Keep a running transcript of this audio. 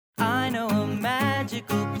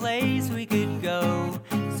magical place we could go.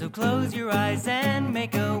 So close your eyes and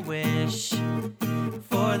make a wish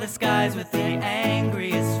for the skies with the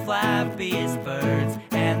angriest, flappiest birds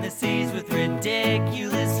and the seas with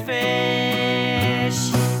ridiculous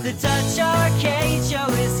fish. The Touch Arcade Show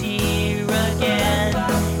is here again.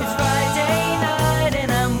 It's Friday night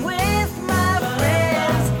and I'm with my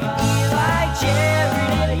friends Eli,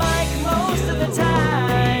 Jared, and Mike most of the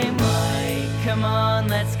time. Come on,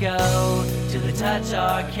 let's go to the Touch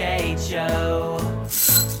Arcade Show.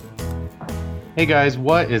 Hey guys,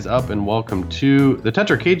 what is up and welcome to the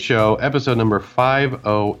Touch Arcade Show, episode number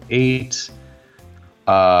 508.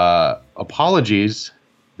 Apologies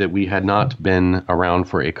that we had not been around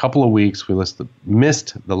for a couple of weeks. We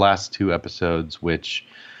missed the last two episodes, which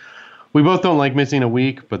we both don't like missing a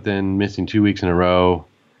week, but then missing 2 weeks in a row.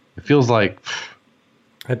 It feels like,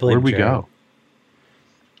 where'd we go?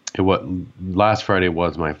 Last Friday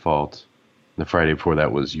was my fault. The Friday before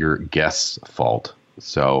that was your guest's fault.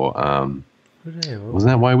 So,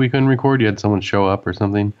 wasn't that why we couldn't record? You had someone show up or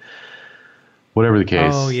something? Whatever the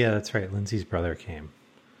case. Oh, yeah, that's right. Lindsay's brother came.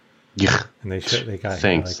 Yeah. And they got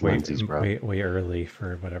Thanks, here Lindsay's brother. way early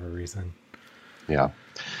for whatever reason. Yeah.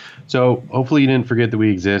 So hopefully you didn't forget that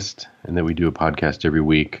we exist and that we do a podcast every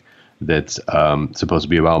week that's supposed to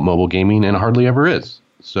be about mobile gaming and hardly ever is.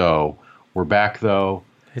 So we're back, though.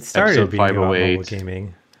 It started being about mobile 508.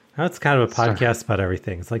 gaming. Now it's kind of a podcast about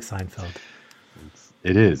everything. It's like Seinfeld.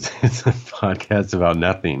 It is. It's a podcast about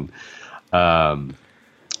nothing,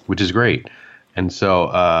 which is great. And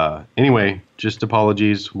so, anyway, just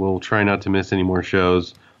apologies. We'll try not to miss any more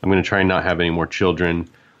shows. I'm going to try and not have any more children,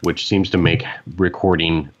 which seems to make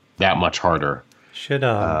recording that much harder. Should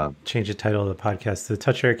change the title of the podcast to the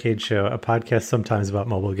Touch Arcade Show, a podcast sometimes about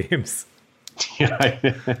mobile games. Yeah,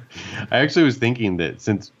 I actually was thinking that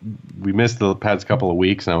since we missed the past couple of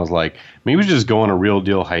weeks, and I was like, maybe we should just go on a real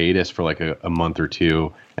deal hiatus for like a month or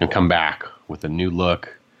two and come back with a new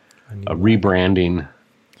look, a rebranding.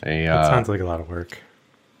 That sounds like a lot of work.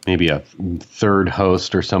 Maybe a third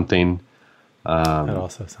host or something. That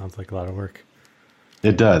also sounds like a lot of work.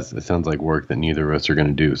 It does. It sounds like work that neither of us are going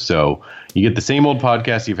to do. So you get the same old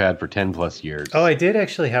podcast you've had for 10 plus years. Oh, I did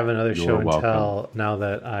actually have another show and welcome. tell now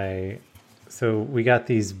that So we got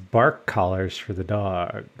these bark collars for the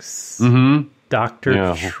dogs. Mm-hmm.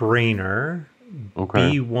 Dr. Trainer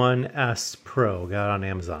Okay. B1S Pro got it on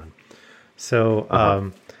Amazon. So I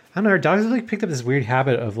don't know, our dogs have like picked up this weird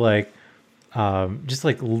habit of like just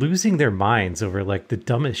like losing their minds over like the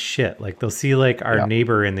dumbest shit. Like they'll see like our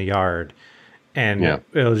neighbor in the yard and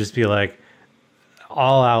it'll just be like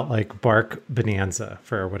all out like bark bonanza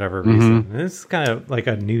for whatever reason. And it's kind of like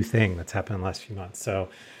a new thing that's happened in the last few months. So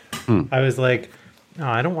I was like, no,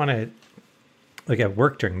 I don't want to like at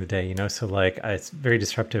work during the day, you know? So like it's very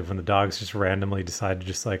disruptive when the dogs just randomly decide to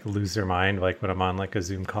just like lose their mind. Like when I'm on like a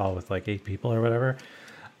Zoom call with like 8 people or whatever.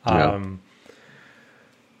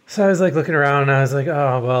 So I was like looking around and I was like,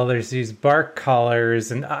 oh, well, there's these bark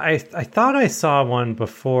collars. And I thought I saw one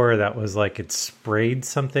before that was like it sprayed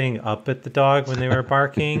something up at the dog when they were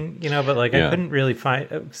barking, you know, but like I couldn't really find,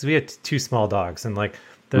 because we had 2 small dogs and like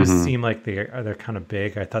those seem like they're kind of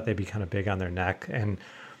big. I thought they'd be kind of big on their neck. And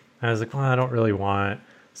I was like, well, I don't really want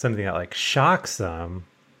something that like shocks them.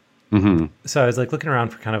 So I was like looking around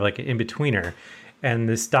for kind of like an in-betweener. And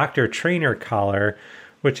this Dr. Trainer collar,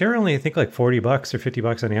 which are only I think like $40 or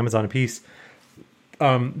 $50 on Amazon a piece,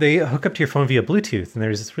 they hook up to your phone via Bluetooth. And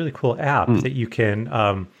there's this really cool app that you can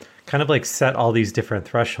kind of like set all these different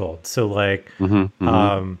thresholds. So like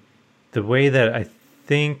the way that I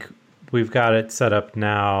think we've got it set up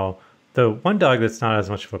now, the one dog that's not as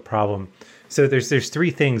much of a problem. So there's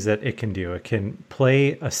 3 things that it can do. It can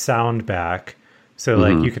play a sound back. So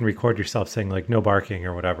like you can record yourself saying like no barking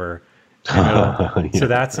or whatever. And so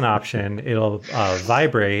that's an option. It'll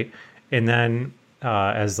vibrate. And then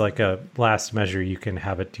as like a last measure, you can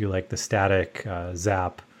have it do like the static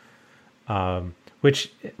zap,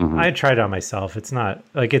 which I tried on myself. It's not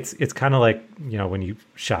like it's kind of like, you know, when you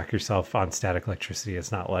shock yourself on static electricity,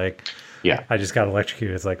 it's not like, I just got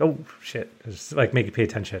electrocuted. It's like, oh shit. It's like make you pay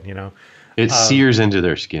attention, you know? It sears into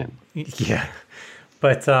their skin. Yeah.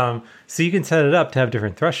 But so you can set it up to have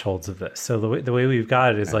different thresholds of this. So the way we've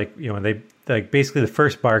got it is like, you know, they like basically the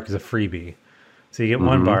first bark is a freebie. So you get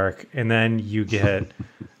one bark and then you get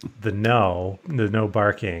the no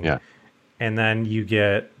barking. Yeah. And then you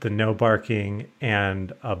get the no barking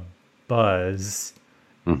and a buzz.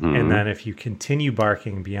 And then if you continue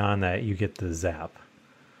barking beyond that, you get the zap.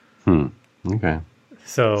 Okay.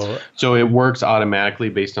 So it works automatically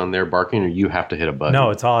based on their barking, or you have to hit a button? No,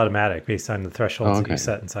 it's all automatic based on the thresholds that you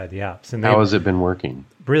set inside the apps. And how has it been working?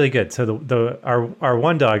 really good. So our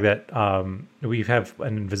one dog that we have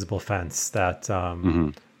an invisible fence that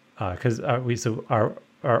because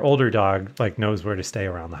our older dog like knows where to stay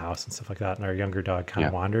around the house and stuff like that, and our younger dog kind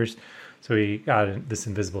of wanders. So we got this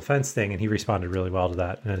invisible fence thing, and he responded really well to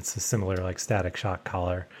that. And it's a similar like static shock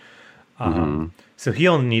collar. So he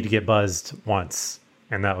only need to get buzzed once,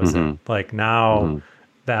 and that was it. Like now,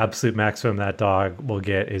 the absolute maximum that dog will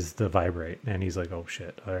get is the vibrate, and he's like, "Oh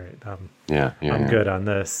shit! All right, I'm good on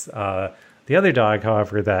this." The other dog,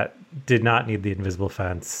 however, that did not need the invisible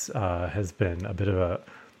fence, has been a bit of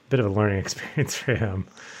a learning experience for him.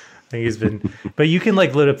 I think he's been, but you can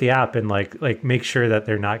like load up the app and like make sure that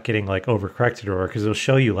they're not getting like overcorrected or because it'll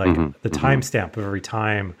show you like the timestamp of every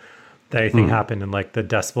time that anything happened and like the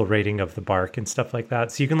decibel rating of the bark and stuff like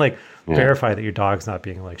that. So you can like verify that your dog's not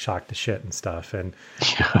being like shocked to shit and stuff. And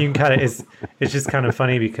you can kind of, it's just kind of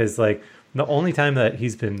funny because like the only time that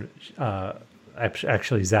he's been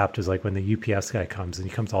actually zapped is like when the UPS guy comes and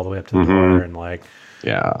he comes all the way up to the door and like,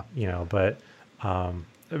 you know, but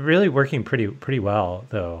really working pretty well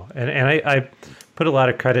though. And I put a lot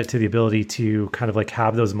of credit to the ability to kind of like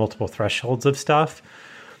have those multiple thresholds of stuff.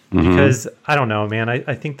 Because I don't know, man,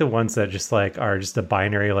 I think the ones that just like are just a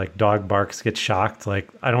binary, like dog barks, get shocked. Like,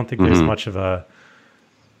 I don't think there's much of a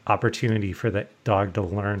opportunity for the dog to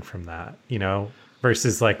learn from that, you know,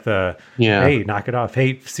 versus like the, hey, knock it off.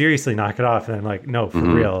 Hey, seriously, knock it off. And then like, no, for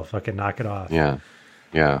real, fucking knock it off.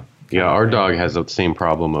 Yeah. Our dog has the same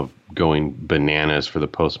problem of going bananas for the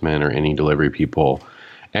postman or any delivery people.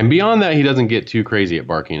 And beyond that, he doesn't get too crazy at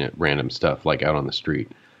barking at random stuff like out on the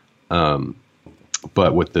street.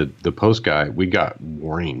 But with the post guy, we got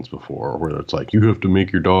warnings before where it's like, you have to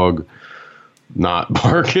make your dog not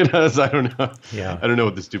bark at us. I don't know. Yeah. I don't know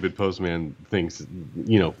what the stupid postman thinks.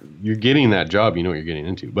 You know, you're getting that job, you know what you're getting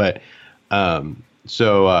into. But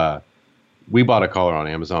so we bought a collar on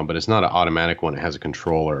Amazon, but it's not an automatic one. It has a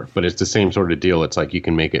controller, but it's the same sort of deal. It's like you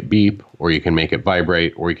can make it beep or you can make it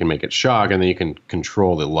vibrate or you can make it shock, and then you can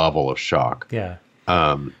control the level of shock. Yeah.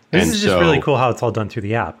 This is just really cool how it's all done through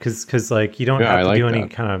the app because like you don't have to do any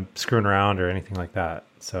kind of screwing around or anything like that.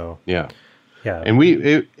 So yeah. And we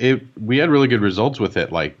had really good results with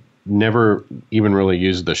it. Like never even really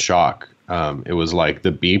used the shock. It was like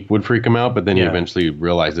the beep would freak him out, but then he eventually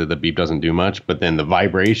realized that the beep doesn't do much. But then the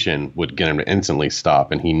vibration would get him to instantly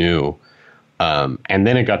stop, and he knew. And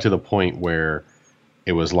then it got to the point where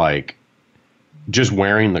it was like, just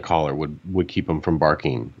wearing the collar would keep him from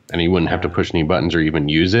barking, and he wouldn't have to push any buttons or even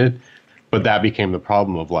use it. But that became the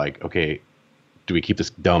problem of like, okay, do we keep this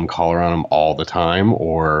dumb collar on him all the time,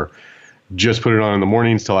 or just put it on in the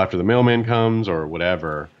mornings till after the mailman comes or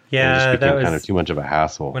whatever? Yeah, it just became kind of too much of a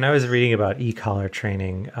hassle. When I was reading about e-collar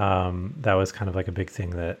training, that was kind of like a big thing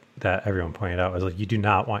that everyone pointed out was like, you do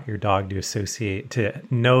not want your dog to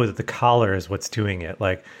know that the collar is what's doing it.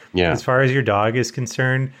 Like, as far as your dog is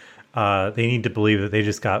concerned, they need to believe that they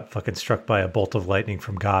just got fucking struck by a bolt of lightning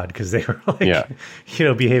from God because they were like,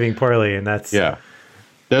 behaving poorly. And that's... Yeah.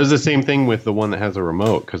 That was the same thing with the one that has a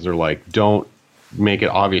remote, because they're like, don't make it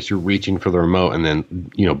obvious you're reaching for the remote and then,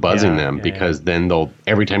 buzzing them, because then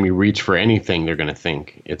every time you reach for anything, they're going to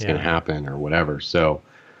think it's going to happen or whatever. So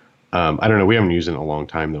I don't know. We haven't used it in a long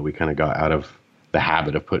time, though. We kind of got out of the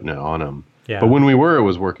habit of putting it on them. Yeah. But when we were, it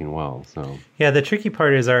was working well. So yeah, the tricky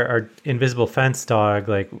part is our invisible fence dog.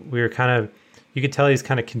 Like we were you could tell he's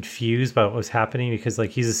kind of confused about what was happening because like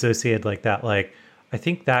he's associated like that. Like I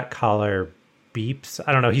think that collar beeps.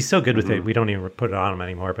 I don't know. He's so good with it. We don't even put it on him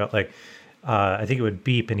anymore. But like I think it would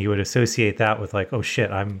beep, and he would associate that with like, oh shit,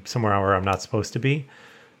 I'm somewhere where I'm not supposed to be.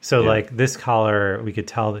 So like this collar, we could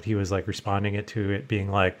tell that he was like responding to it being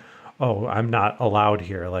like, oh, I'm not allowed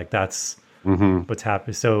here. Like that's what's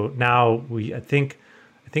happening. So now I think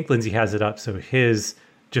Lindsay has it up. So his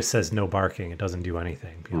just says no barking. It doesn't do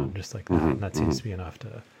anything, just like that. And that seems to be enough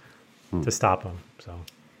to stop him. So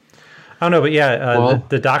I don't know, but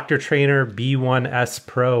the Dr. Trainer B1S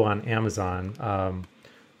Pro on Amazon,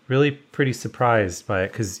 really pretty surprised by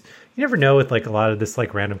it. Cause you never know with like a lot of this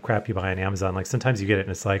like random crap you buy on Amazon. Like sometimes you get it and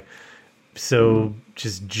it's like so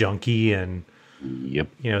just junky and,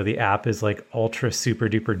 the app is like ultra super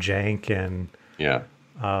duper jank and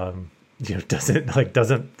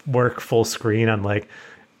doesn't work full screen on like,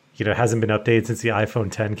 hasn't been updated since the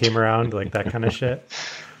iPhone 10 came around, like that kind of shit.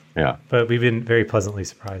 Yeah. But we've been very pleasantly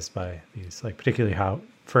surprised by these, like particularly how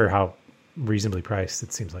reasonably priced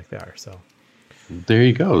it seems like they are. So there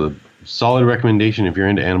you go. The solid recommendation. If you're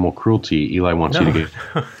into animal cruelty, Eli wants you to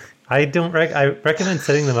get. I recommend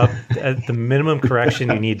setting them up at the minimum correction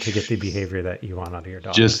you need to get the behavior that you want out of your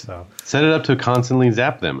dog. Just set it up to constantly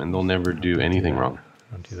zap them, and they'll never do anything wrong.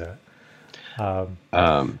 Don't do that. But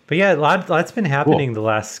yeah, lots been happening the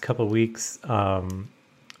last couple of weeks.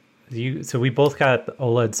 So we both got the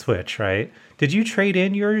OLED Switch, right? Did you trade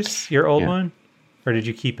in your old one, or did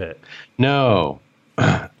you keep it? No.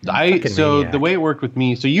 So maniac. the way it worked with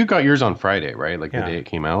me, so you got yours on Friday, right? Like the day it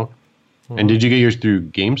came out. Mm-hmm. And did you get yours through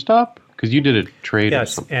GameStop? Because you did a trade or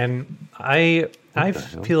Yes, something. and I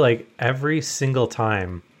feel like every single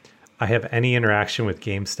time I have any interaction with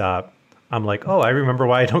GameStop, I'm like, oh, I remember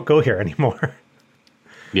why I don't go here anymore.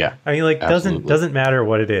 Yeah. I mean, like, absolutely. doesn't matter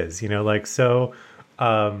what it is, like, so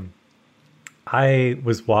I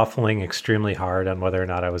was waffling extremely hard on whether or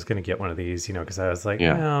not I was going to get one of these, because I was like,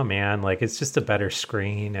 oh man, like, it's just a better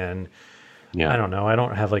screen, and I don't know, I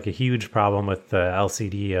don't have like a huge problem with the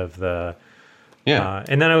LCD of the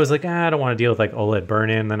and then I was like, I don't want to deal with like OLED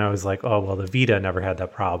burn-in. Then I was like, oh well, the Vita never had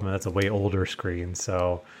that problem. That's a way older screen,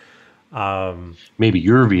 so maybe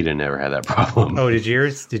your Vita never had that problem. Oh, did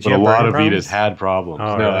yours? Did you? But have a lot of problems? Vitas had problems.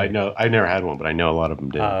 Oh, no, really? I know. I never had one, but I know a lot of them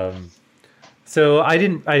did. So I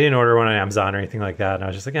didn't order one on Amazon or anything like that. And I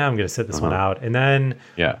was just like, I'm going to sit this one out. And then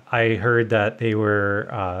I heard that they were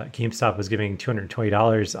GameStop was giving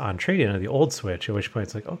 $220 on trade-in of the old Switch. At which point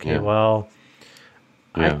it's like, okay, well,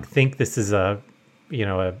 I think this is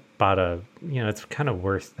it's kind of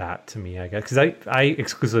worth that to me, I guess, because I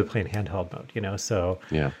exclusively play in handheld mode, so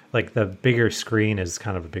like the bigger screen is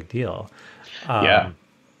kind of a big deal.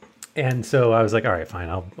 And so I was like, all right, fine,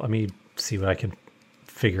 let me see what I can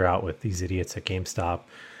figure out with these idiots at GameStop.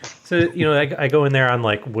 So I go in there on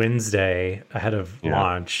like Wednesday ahead of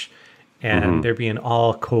launch, and they're being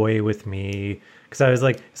all coy with me because I was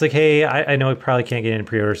like, it's like, hey, I know we probably can't get in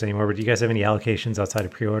pre-orders anymore, but do you guys have any allocations outside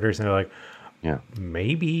of pre-orders? And they're like,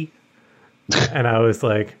 maybe. And I was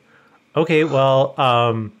like, okay, well,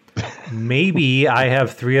 maybe I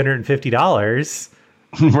have $350.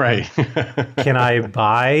 Right. Can I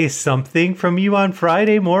buy something from you on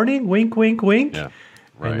Friday morning? Wink, wink, wink. Yeah.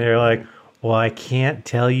 Right. And they're like, well, I can't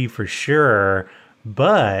tell you for sure,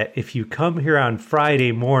 but if you come here on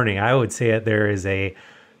Friday morning, I would say that there is a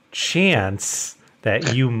chance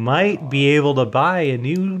that you might be able to buy a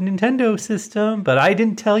new Nintendo system, but I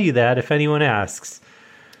didn't tell you that if anyone asks.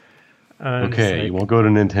 Okay, you won't go to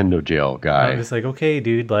Nintendo jail, guy. I'm just like, okay,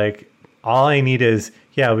 dude, like, all I need is,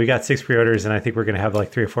 we got 6 pre-orders, and I think we're going to have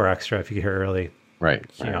like 3 or 4 extra if you get here early. Right.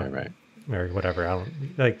 Or whatever. I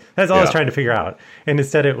don't like. That's all I was trying to figure out. And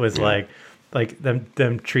instead, it was like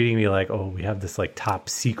them treating me like, oh, we have this like top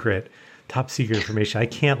secret information. I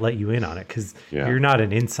can't let you in on it because you're not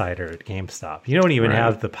an insider at GameStop. You don't even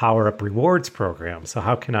have the Power Up Rewards program. So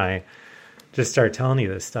how can I just start telling you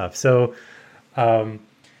this stuff? So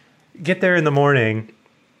get there in the morning.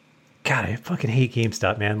 God, I fucking hate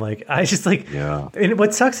GameStop, man. Like, I just like, and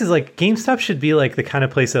what sucks is like GameStop should be like the kind of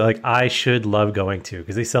place that like I should love going to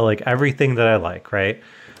because they sell like everything that I like, right?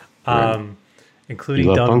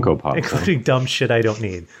 Including dumb shit I don't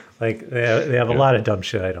need. Like they have a lot of dumb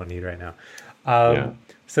shit I don't need right now.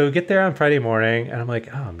 So get there on Friday morning, and I'm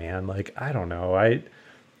like, oh man, like I don't know,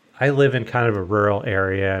 I live in kind of a rural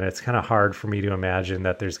area, and it's kind of hard for me to imagine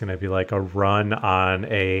that there's going to be like a run on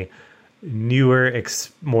a newer,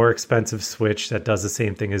 more expensive Switch that does the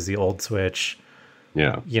same thing as the old Switch. And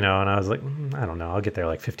I was like, I don't know, I'll get there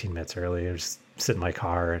like 15 minutes early and just sit in my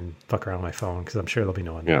car and fuck around on my phone because I'm sure there'll be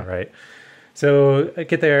no one there, right? So I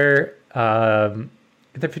get there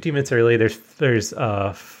 15 minutes early. There's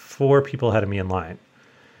 4 people ahead of me in line.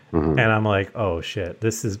 And I'm like, oh shit,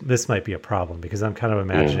 this might be a problem because I'm kind of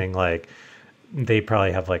imagining like they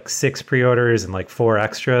probably have like 6 pre-orders and like 4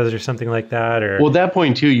 extras or something like that. Or at that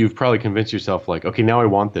point too, you've probably convinced yourself like, okay, now I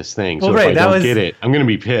want this thing. So if I don't get it, I'm going to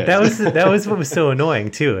be pissed. That was what was so annoying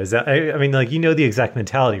too. Is that I mean, like the exact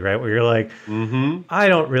mentality, right? Where you're like, I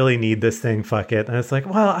don't really need this thing. Fuck it. And it's like,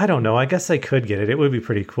 well, I don't know. I guess I could get it. It would be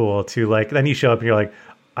pretty cool to like. Then you show up and you're like,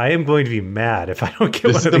 I am going to be mad if I don't get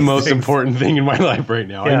one of these. This is the most important thing in my life right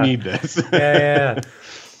now. I need this.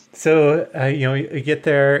 So you get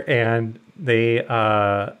there and they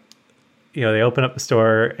they open up the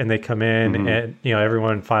store and they come in and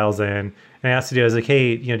everyone files in. And I asked the dude, I was like,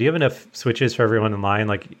 hey, do you have enough Switches for everyone in line?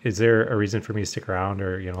 Like, is there a reason for me to stick around,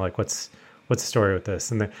 or like what's the story with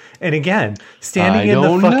this? And again, standing in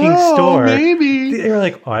the fucking store, maybe they were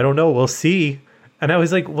like, oh, I don't know, we'll see. And I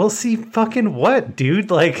was like, we'll see fucking what,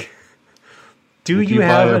 dude? Like, do you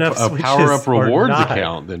have enough Switches a Power Up Rewards not?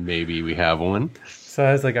 account? Then maybe we have one. So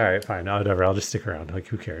I was like, all right, fine, whatever. I'll just stick around. Like,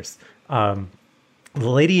 who cares? The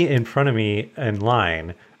lady in front of me in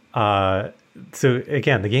line. So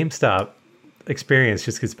again, the GameStop experience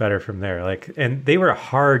just gets better from there. Like, and they were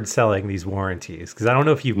hard selling these warranties because I don't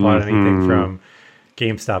know if you bought anything from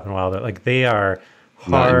GameStop in a while, but like they are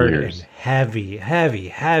hard and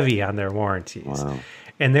heavy on their warranties. Wow.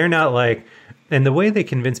 And they're not like, and the way they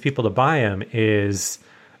convince people to buy them is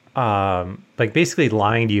like basically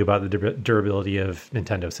lying to you about the durability of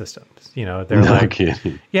Nintendo systems. You know, they're like,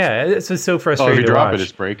 kidding. yeah, it's just so Oh, frustrating if you to drop watch. it,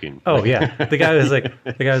 it's breaking. Oh yeah, the guy was like, and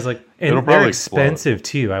It'll they're probably expensive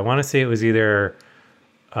too. I want to say it was either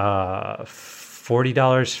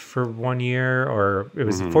 $40 for 1 year, or it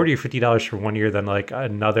was $40 or $50 for 1 year, then like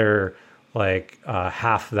another like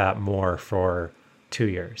half that more for 2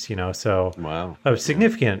 years. You know, so Wow. a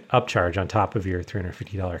significant upcharge on top of your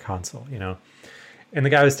 $350 console. You know, and the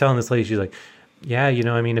guy was telling this lady, she's like, yeah, you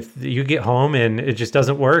know, I mean, if you get home and it just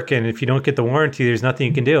doesn't work, and if you don't get the warranty, there's nothing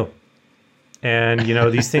you can do. And, you know,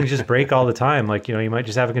 these things just break all the time. Like, you know, you might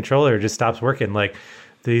just have a controller, it just stops working. Like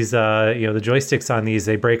these, you know, the joysticks on these,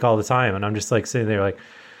 they break all the time. And I'm just like sitting there like,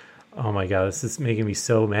 oh my God, this is making me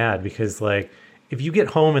so mad, because like, if you get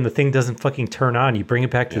home and the thing doesn't fucking turn on, you bring it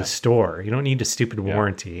back to the store. You don't need a stupid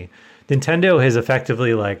warranty. Nintendo has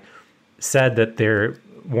effectively like said that they're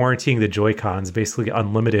warranting the Joy-Cons basically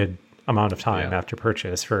unlimited amount of time after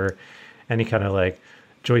purchase for any kind of like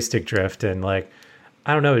joystick drift. And like,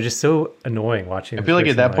 I don't know, it's just so annoying watching. I feel like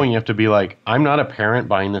at that point you have to be like, I'm not a parent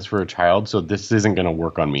buying this for a child, so this isn't going to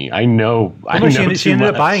work on me. I know. She ended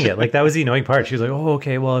up buying it. Like that was the annoying part. She was like, oh,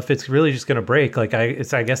 okay, well, if it's really just going to break, like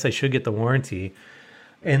I guess I should get the warranty.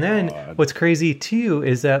 And then what's crazy too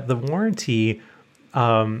is that the warranty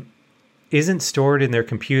isn't stored in their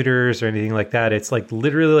computers or anything like that. It's like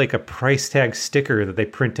literally like a price tag sticker that they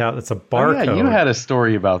print out. That's a barcode. Oh, yeah, you had a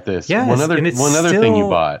story about this. Yes, one other thing you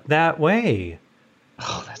bought that way.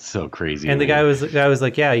 Oh, that's so crazy. And the guy was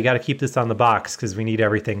like, yeah, you got to keep this on the box because we need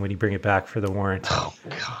everything when you bring it back for the warranty. Oh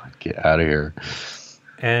God, get out of here.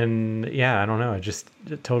 And yeah, I don't know, just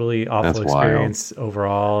a totally awful That's experience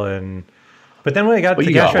overall. But then when I got to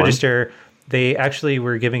the cash register, they actually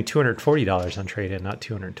were giving $240 on trade-in, not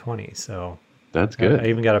 $220. So that's good. I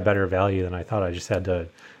even got a better value than I thought. I just had to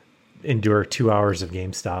endure 2 hours of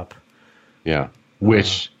GameStop. Yeah,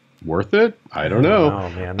 which worth it? I don't know. Oh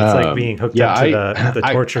man, that's like being hooked up to the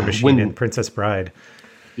torture machine in Princess Bride.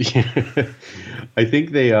 Yeah, I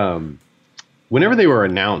think they whenever they were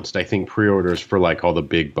announced, I think pre-orders for like all the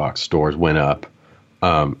big box stores went up.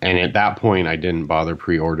 And at that point, I didn't bother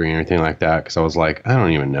pre-ordering or anything like that because I was like, I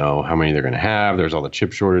don't even know how many they're going to have. There's all the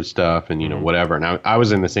chip shortage stuff and, you know, whatever. And I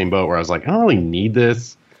was in the same boat where I was like, I don't really need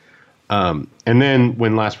this. And then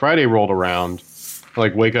when last Friday rolled around, I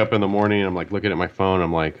like wake up in the morning and I'm like looking at my phone.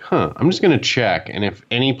 I'm like, I'm just going to check. And if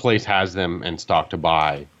any place has them in stock to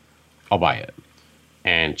buy, I'll buy it.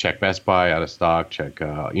 And check Best Buy out of stock, check,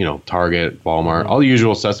 Target, Walmart, all the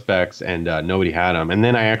usual suspects. And nobody had them. And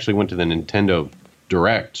then I actually went to the Nintendo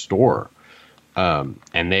Direct store,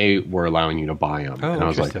 and they were allowing you to buy them. And I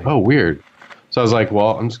was like, oh, weird. So I was like,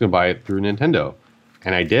 well, I'm just going to buy it through Nintendo.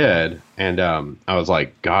 And I did. And I was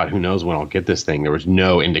like, God, who knows when I'll get this thing? There was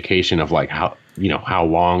no indication of like how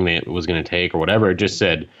long it was going to take or whatever. It just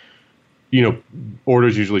said,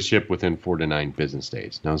 orders usually ship within 4 to 9 business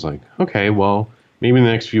days. And I was like, okay, well, maybe in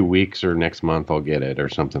the next few weeks or next month I'll get it or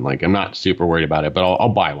something. Like, I'm not super worried about it, but I'll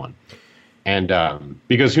buy one. And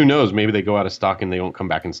because who knows, maybe they go out of stock and they won't come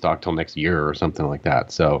back in stock till next year or something like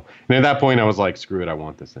that. So, and at that point I was like, screw it, I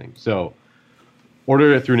want this thing. So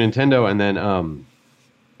ordered it through Nintendo, and then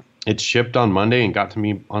it shipped on Monday and got to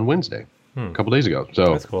me on Wednesday, a couple days ago.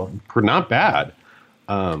 So that's cool. Not bad.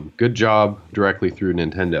 Good job directly through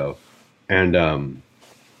Nintendo. And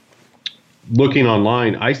looking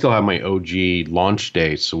online, I still have my OG launch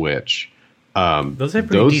day Switch. Those are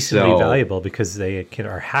pretty decently valuable because they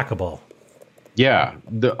are hackable. Yeah,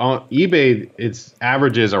 on eBay its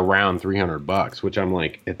averages around $300, which I'm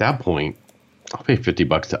like, at that point, I'll pay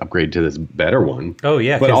 $50 to upgrade to this better one. Oh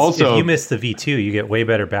yeah, but also if you miss the V2, you get way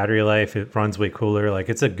better battery life. It runs way cooler. Like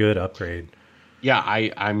it's a good upgrade. Yeah,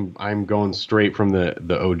 I'm going straight from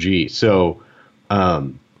the OG. So,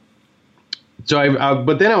 but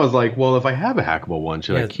then I was like, well, if I have a hackable one,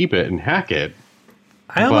 should I keep it and hack it?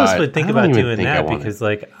 I almost would think about doing that because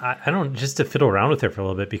like I don't, just to fiddle around with it for a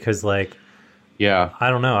little bit, because like. Yeah, I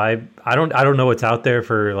don't know. I don't know what's out there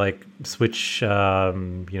for like Switch. I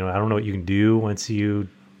don't know what you can do once you.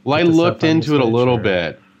 Well, I looked into it a little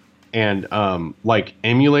bit, and like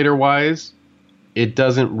emulator wise, it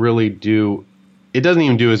doesn't really do. It doesn't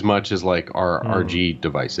even do as much as like our RG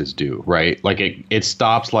devices do, right? Like it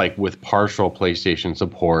stops like with partial PlayStation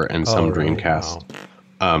support and some Dreamcast.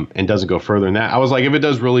 Wow. And doesn't go further than that. I was like, if it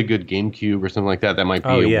does really good GameCube or something like that, that might be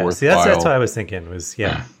worthwhile. See, that's what I was thinking. Was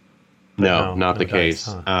No, not the case.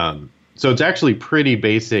 Huh. So it's actually pretty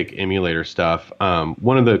basic emulator stuff.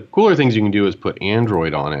 One of the cooler things you can do is put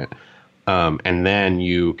Android on it. And then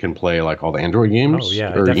you can play like all the Android games Oh, yeah,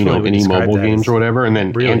 I or, definitely would any describe mobile that games as or whatever. And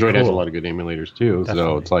then really Android has a cool. lot of good emulators too. So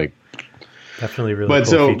Definitely. it's like, Definitely really but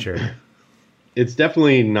cool so feature. it's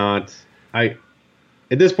definitely not, at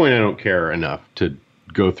this point, I don't care enough to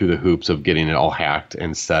go through the hoops of getting it all hacked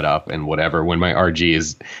and set up and whatever when my RG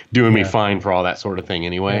is doing me Yeah. fine for all that sort of thing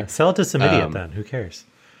anyway. Yeah, sell it to some idiot then. Who cares?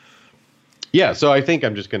 Yeah, so I think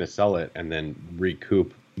I'm just going to sell it and then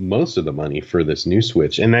recoup most of the money for this new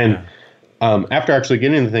Switch. And then after actually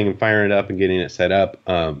getting the thing and firing it up and getting it set up,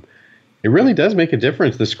 it really does make a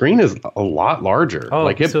difference. The screen is a lot larger. Oh,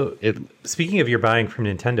 like so speaking of your buying from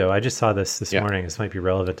Nintendo, I just saw this morning. This might be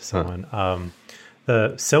relevant to someone.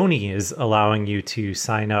 The Sony is allowing you to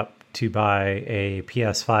sign up to buy a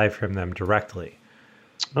PS5 from them directly.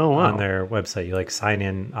 Oh, wow. On their website. You like sign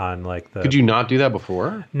in on like the... Could you not do that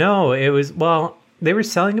before? No, it was, well, they were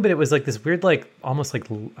selling it, but it was like this weird, like almost like,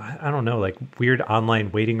 I don't know, like weird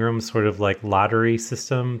online waiting room sort of like lottery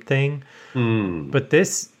system thing. But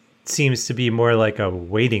this seems to be more like a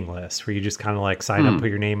waiting list where you just kind of like sign up, put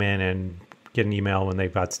your name in and get an email when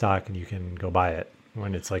they've got stock and you can go buy it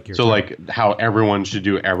when it's like your So turn. like how everyone should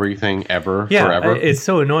do everything ever Yeah, forever? it's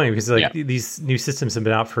so annoying because like these new systems have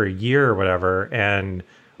been out for a year or whatever, and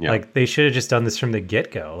like they should have just done this from the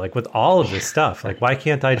get-go. Like with all of this stuff, like why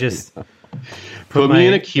can't I just put me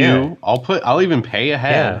in a queue? I'll even pay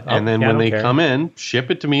ahead, and then when they come in, ship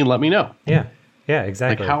it to me and let me know. Yeah,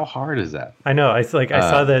 exactly. Like how hard is that? I know. I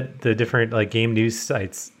saw that the different like game news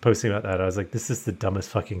sites posting about that. I was like, this is the dumbest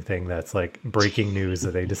fucking thing. That's like breaking news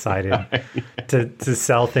that they decided to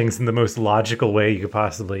sell things in the most logical way you could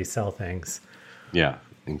possibly sell things. Yeah,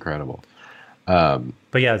 incredible.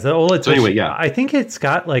 But yeah, the OLED. So anyway, I think it's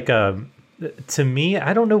got like to me,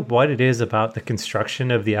 I don't know what it is about the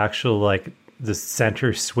construction of the actual like the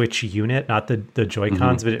center switch unit, not the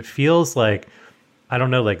Joy-Cons, but it feels like, I don't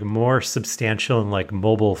know, like more substantial and like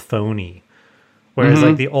mobile phony. Whereas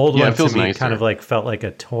like the old one to me nicer. kind of like felt like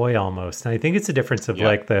a toy almost. And I think it's a difference of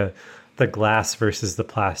like the glass versus the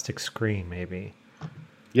plastic screen maybe.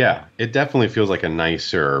 Yeah, it definitely feels like a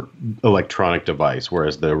nicer electronic device,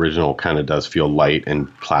 whereas the original kind of does feel light and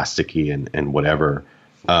plasticky and whatever.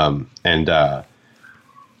 Yeah,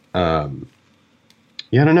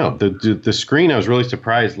 I don't know. The screen, I was really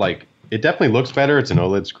surprised. Like, it definitely looks better. It's an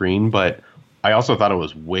OLED screen, but I also thought it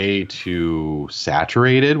was way too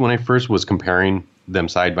saturated when I first was comparing them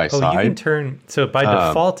side by side. You can turn, so by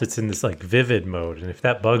default it's in this like vivid mode, and if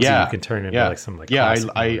that bugs you, you can turn it into like some like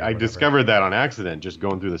I discovered that on accident just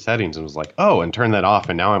going through the settings and was like, oh, and turn that off,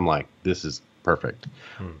 and now I'm like, this is perfect.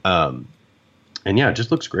 And yeah, it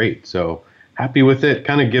just looks great. So happy with it.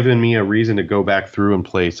 Kind of giving me a reason to go back through and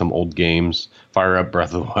play some old games, fire up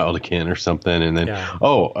Breath of the Wild again or something, and then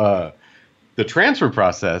the transfer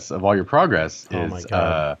process of all your progress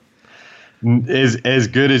is as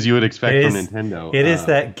good as you would expect from Nintendo. It is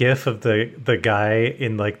that gif of the guy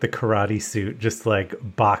in like the karate suit just like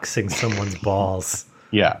boxing someone's balls.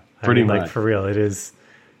 Yeah, pretty much. Like for real, it is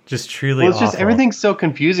just truly it's just awful. Everything's so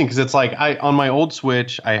confusing because it's like on my old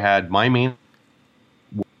Switch, I had my main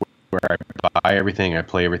where I buy everything, I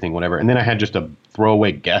play everything, whatever. And then I had just a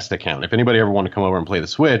throwaway guest account. If anybody ever wanted to come over and play the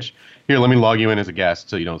Switch, here, let me log you in as a guest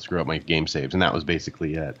so you don't screw up my game saves. And that was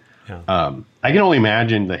basically it. Yeah. I can only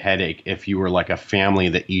imagine the headache if you were like a family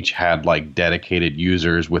that each had like dedicated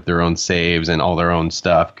users with their own saves and all their own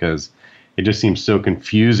stuff, because it just seems so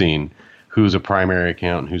confusing who's a primary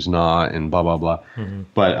account and who's not and blah, blah, blah.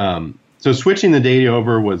 But so switching the data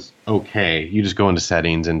over was okay. You just go into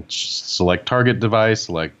settings and select target device,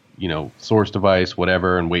 select source device,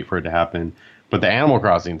 whatever, and wait for it to happen. But the Animal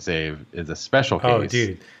Crossing save is a special case. Oh,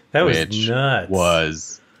 dude, that was nuts.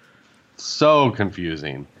 Was so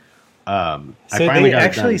confusing. So they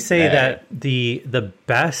actually say that the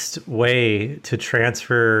best way to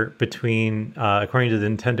transfer between, according to the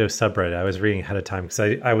Nintendo subreddit, I was reading ahead of time because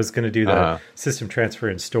I was going to do the system transfer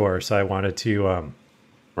in store, so I wanted to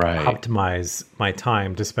optimize my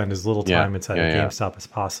time to spend as little time inside of GameStop as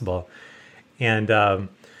possible. And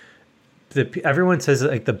everyone says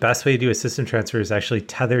like the best way to do a system transfer is actually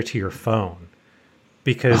tether to your phone,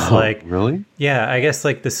 because really? Yeah, I guess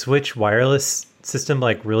like the Switch wireless system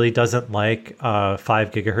like really doesn't like 5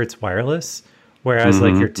 gigahertz wireless, whereas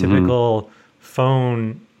like your typical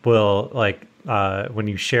phone will like when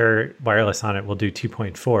you share wireless on it will do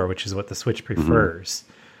 2.4, which is what the Switch prefers.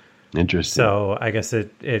 Interesting. So I guess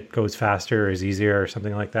it goes faster or is easier or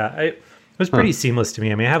something like that. It was pretty seamless to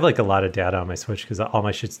me. I mean, I have like a lot of data on my Switch because all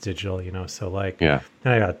my shit's digital, so like, and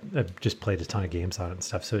I just played a ton of games on it and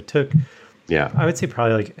stuff. So it took, I would say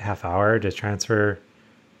probably like half hour to transfer,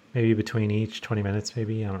 maybe between each 20 minutes,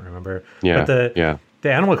 maybe. I don't remember. Yeah. But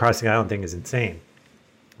the Animal Crossing Island thing is insane.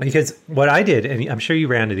 Because what I did, and I'm sure you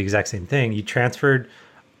ran into the exact same thing, you transferred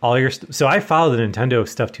all your... So I followed the Nintendo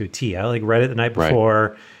stuff to a T. I like read it the night before.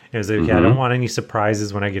 Right. And it was like, I don't want any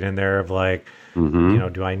surprises when I get in there of like,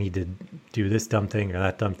 do I need to do this dumb thing or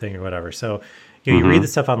that dumb thing or whatever. So you read the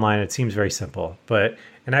stuff online, it seems very simple. But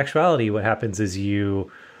in actuality, what happens is you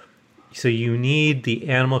need the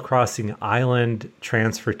Animal Crossing Island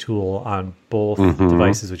transfer tool on both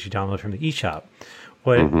devices, which you download from the eShop.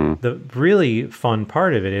 What the really fun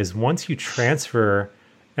part of it is once you transfer,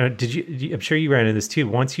 I'm sure you ran into this too.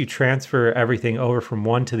 Once you transfer everything over from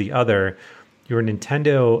one to the other, your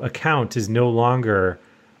Nintendo account is no longer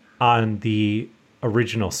on the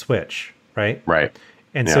original Switch, right? Right.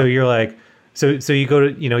 And so you're like, so you go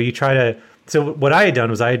to, you try to, so what I had done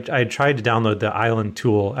was I had tried to download the Island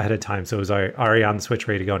tool ahead of time. So it was already on the Switch,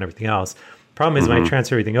 ready to go and everything else. Problem is when I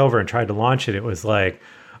transferred everything over and tried to launch it, it was like,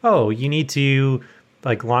 oh, you need to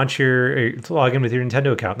like launch log in with your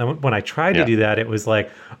Nintendo account. Then when I tried to do that, it was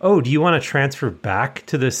like, oh, do you want to transfer back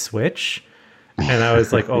to the Switch? And I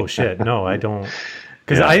was like, oh shit, no, I don't.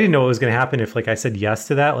 Because I didn't know what was going to happen if like I said yes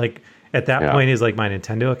to that. Like at that point is like my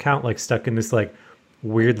Nintendo account like stuck in this like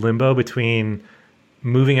weird limbo between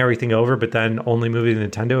moving everything over, but then only moving the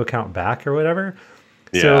Nintendo account back or whatever.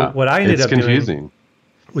 Yeah. So what I ended up doing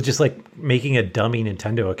was just like making a dummy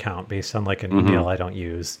Nintendo account based on like an email I don't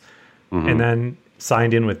use. And then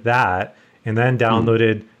signed in with that and then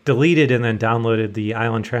deleted and then downloaded the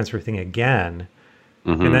Island Transfer thing again.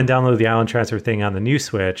 And then downloaded the Island Transfer thing on the new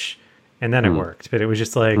Switch. And then it worked. But it was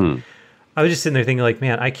just like, I was just sitting there thinking like,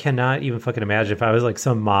 man, I cannot even fucking imagine if I was like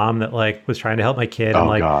some mom that like was trying to help my kid and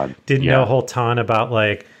like didn't know a whole ton about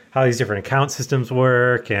like how these different account systems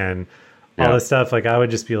work and all this stuff. Like I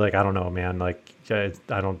would just be like, I don't know, man. Like I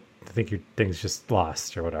don't think your thing's just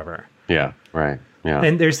lost or whatever. Yeah. Right. Yeah.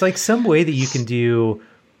 And there's like some way that you can do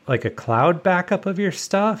like a cloud backup of your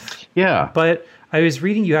stuff. Yeah. But I was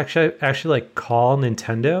reading you actually like call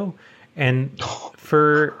Nintendo and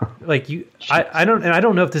for like I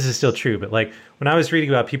don't know if this is still true, but like when I was reading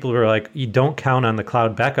about people who were like, you don't count on the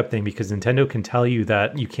cloud backup thing because Nintendo can tell you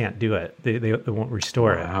that you can't do it. They won't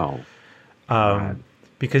restore it. Wow.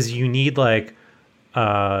 Because you need like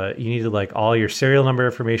all your serial number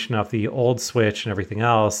information off the old Switch and everything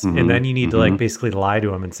else. And then you need to like basically lie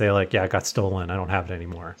to them and say like, yeah, it got stolen. I don't have it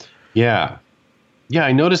anymore. Yeah. Yeah.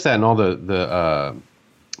 I noticed that in all the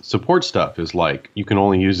support stuff is like, you can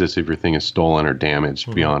only use this if your thing is stolen or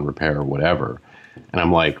damaged beyond repair or whatever. And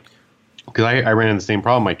I'm like, because I ran into the same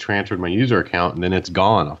problem. I transferred my user account and then it's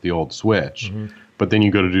gone off the old Switch. But then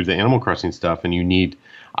you go to do the Animal Crossing stuff and you need,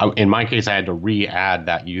 in my case, I had to re-add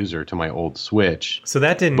that user to my old Switch. So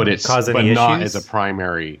that didn't cause any issues? But not as a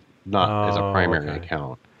primary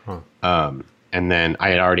account. And then I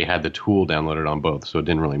had already had the tool downloaded on both, so it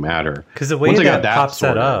didn't really matter. Because the way that pops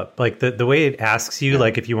that up, like the way it asks you,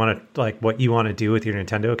 like if you want to, like what you want to do with your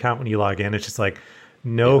Nintendo account when you log in, it's just like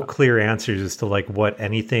no clear answers as to like what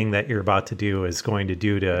anything that you're about to do is going to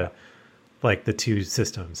do to like the two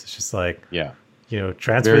systems. It's just like,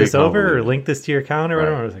 transfer this over or link this to your account or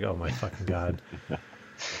whatever. I was like, oh my fucking God.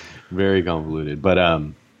 Very convoluted. But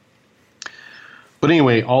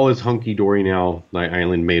anyway, all is hunky-dory now. My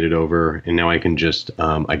island made it over, and now I can just,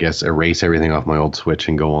 I guess, erase everything off my old Switch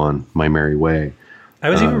and go on my merry way.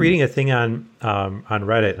 I was even reading a thing on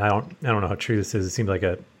Reddit, and I don't know how true this is. It seemed like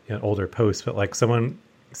an older post, but like someone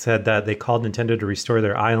said that they called Nintendo to restore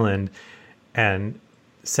their island and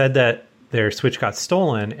said that their Switch got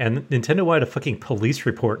stolen, and Nintendo wanted a fucking police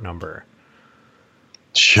report number.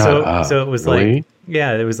 Shut up. So it was really?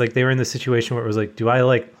 It was like they were in the situation where it was like, do I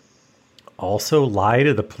like also lie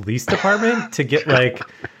to the police department to get like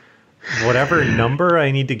whatever number I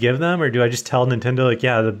need to give them, or do I just tell Nintendo like,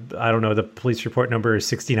 I don't know, the police report number is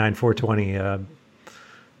 69420?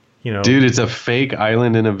 Dude, it's a fake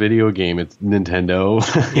island in a video game. It's Nintendo.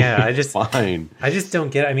 Yeah, I just fine. I just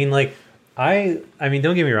don't get it. I mean, like I mean,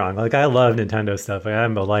 don't get me wrong. Like I love Nintendo stuff. Like,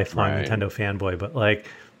 I'm a lifelong Nintendo fanboy, but like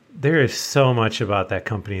there is so much about that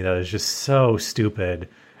company that is just so stupid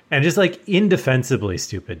and just like indefensibly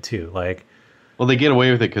stupid too. Like, well, they get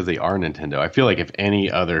away with it because they are Nintendo. I feel like if any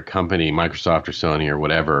other company, Microsoft or Sony or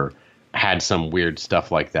whatever, had some weird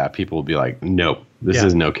stuff like that, people would be like, nope, this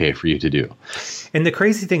isn't okay for you to do. And the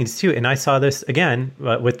crazy thing is too, and I saw this again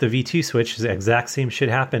with the V2 Switch, the exact same shit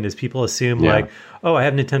happened is people assume like, oh, I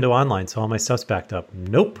have Nintendo Online, so all my stuff's backed up.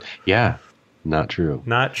 Nope. Yeah. Not true.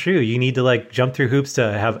 Not true. You need to like jump through hoops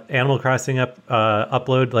to have Animal Crossing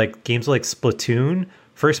upload like games like Splatoon.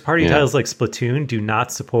 First party titles like Splatoon do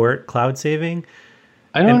not support cloud saving.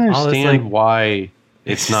 I don't understand why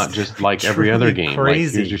it's not just like every other game. Crazy.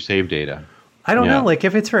 Like, here's your save data. I don't know, like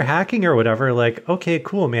if it's for hacking or whatever, like, okay,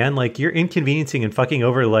 cool, man. Like you're inconveniencing and fucking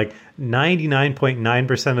over like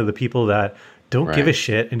 99.9% of the people that don't give a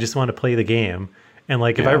shit and just want to play the game. And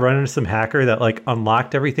like if I run into some hacker that like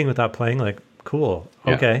unlocked everything without playing, like, cool,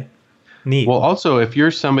 okay, neat. Well, also, if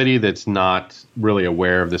you're somebody that's not really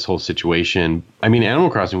aware of this whole situation, I mean,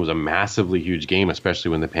 Animal Crossing was a massively huge game,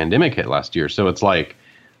 especially when the pandemic hit last year. So it's like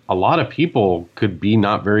a lot of people could be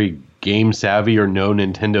not very game savvy or know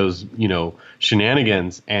Nintendo's,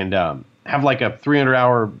 shenanigans and have like a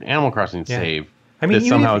 300-hour Animal Crossing save. I mean, that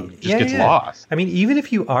somehow just gets lost. I mean, even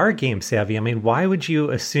if you are game savvy, I mean, why would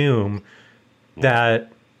you assume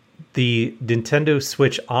that the Nintendo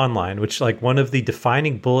Switch Online, which like one of the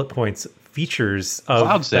defining bullet points features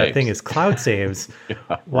of that thing is cloud saves,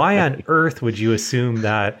 why on earth would you assume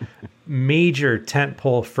that major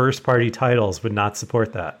tentpole first-party titles would not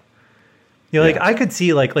support that? Like I could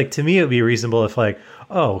see like to me it would be reasonable if like,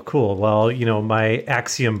 oh cool, well, my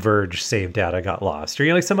Axiom Verge save data got lost,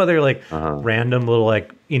 or like some other like random little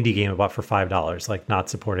like indie game I bought for $5 like not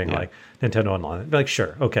supporting like Nintendo Online. Like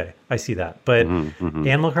sure, okay, I see that. But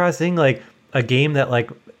Animal Crossing, like a game that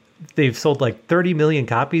like they've sold like 30 million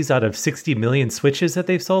copies out of 60 million Switches that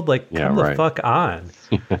they've sold, like come the fuck on.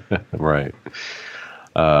 Right.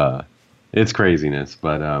 It's craziness,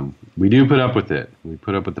 but we do put up with it. We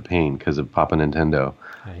put up with the pain because of Papa Nintendo.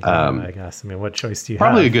 I guess. I mean, what choice do you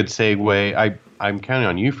probably have? Probably a good segue. I'm counting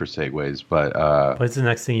on you for segues, but what's the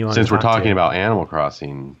next thing you want since to we're talking about Animal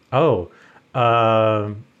Crossing?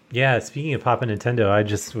 Yeah, speaking of Papa Nintendo, I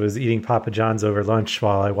just was eating Papa John's over lunch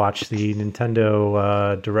while I watched the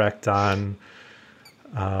Nintendo Direct on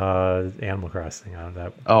Animal Crossing.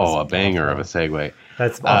 A banger of a segue.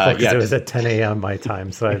 That's awful because it was at 10 a.m. my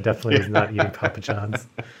time, so I definitely was not eating Papa John's.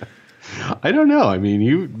 I don't know. I mean,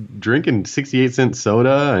 you drinking 68-cent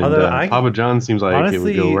soda, and Papa John's seems like honestly, it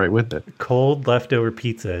would go right with it. Cold leftover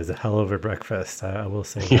pizza is a hell of a breakfast. I will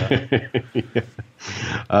say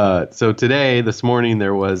that. So today, this morning,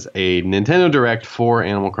 there was a Nintendo Direct for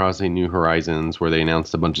Animal Crossing New Horizons where they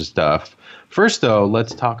announced a bunch of stuff. First, though,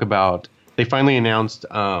 let's talk about, they finally announced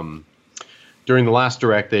during the last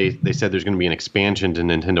Direct, they said there's going to be an expansion to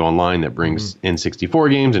Nintendo Online that brings N64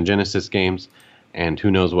 games and Genesis games and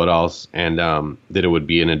who knows what else, and that it would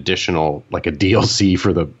be an additional, like a DLC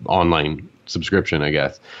for the online subscription, I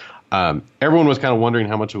guess. Everyone was kind of wondering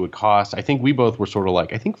how much it would cost. I think we both were sort of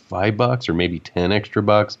like, I think $5 or maybe 10 extra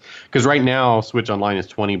bucks. Because right now, Switch Online is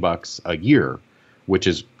 $20 a year, which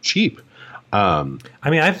is cheap. I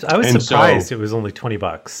mean, I was surprised it was only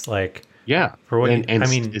 $20. Like, yeah, for what I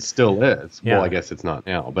mean, it still is. Yeah. Well, I guess it's not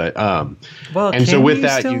now, but well, and so with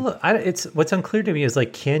that, it's what's unclear to me is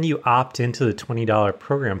like, can you opt into the $20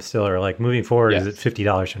 program still, or like moving forward, is it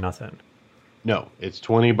 $50 or nothing? No, it's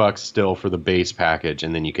 $20 still for the base package,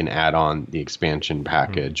 and then you can add on the expansion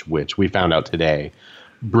package, which we found out today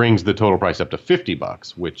brings the total price up to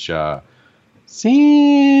 $50, which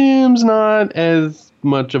seems not as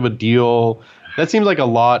much of a deal. That seems like a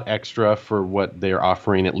lot extra for what they're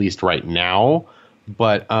offering, at least right now.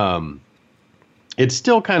 But it's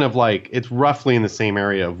still kind of like, it's roughly in the same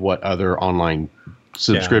area of what other online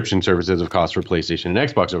subscription services have cost for PlayStation and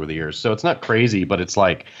Xbox over the years. So it's not crazy, but it's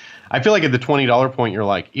like, I feel like at the $20 point, you're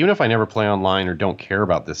like, even if I never play online or don't care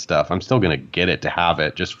about this stuff, I'm still going to get it to have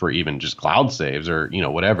it just for even just cloud saves or,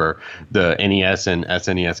 whatever, the NES and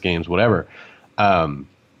SNES games, whatever.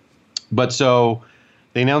 But so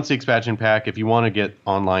they announced the expansion pack. If you want to get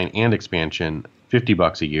online and expansion,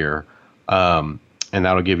 $50 a year. And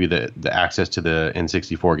that'll give you the access to the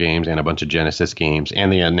N64 games and a bunch of Genesis games. And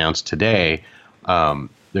they announced today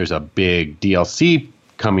there's a big DLC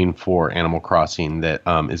coming for Animal Crossing that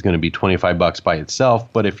is going to be $25 by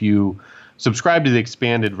itself. But if you subscribe to the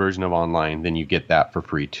expanded version of online, then you get that for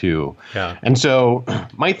free too. Yeah. And so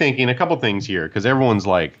my thinking, a couple things here, because everyone's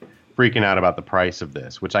like freaking out about the price of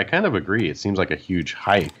this, which I kind of agree. It seems like a huge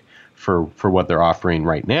hike for what they're offering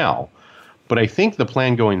right now. But I think the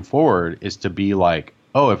plan going forward is to be like,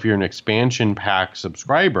 oh, if you're an expansion pack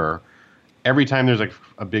subscriber, every time there's like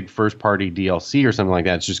a big first party DLC or something like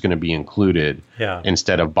that, it's just going to be included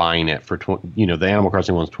instead of buying it for, the Animal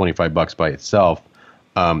Crossing one's $25 by itself.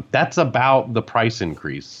 That's about the price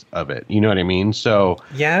increase of it. You know what I mean? So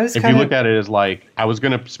if you look at it as like, I was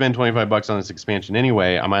going to spend $25 on this expansion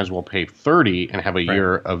anyway, I might as well pay $30 and have a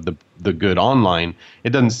year of the good online. It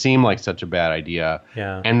doesn't seem like such a bad idea.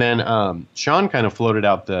 Yeah. And then Sean kind of floated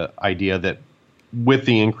out the idea that with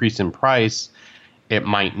the increase in price, it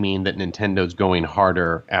might mean that Nintendo's going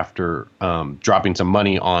harder after dropping some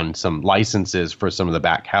money on some licenses for some of the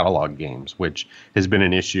back catalog games, which has been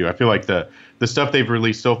an issue. I feel like the stuff they've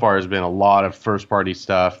released so far has been a lot of first-party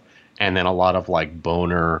stuff, and then a lot of like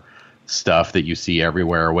boner stuff that you see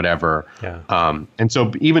everywhere or whatever. And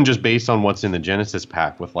so even just based on what's in the Genesis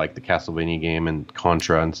pack with like the Castlevania game and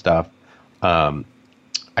Contra and stuff, the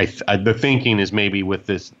thinking is maybe with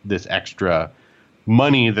this extra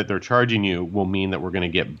money that they're charging you will mean that we're going to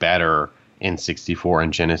get better N64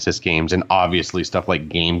 and Genesis games, and obviously stuff like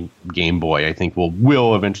Game Boy I think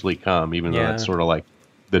will eventually come, even though that's sort of like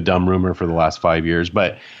the dumb rumor for the last 5 years.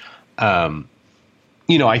 But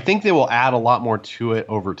I think they will add a lot more to it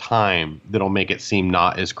over time that'll make it seem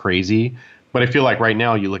not as crazy. But I feel like right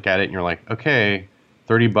now you look at it and you're like, okay,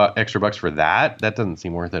 $30 extra bucks for that doesn't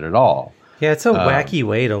seem worth it at all. Yeah, it's a wacky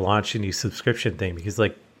way to launch a new subscription thing, because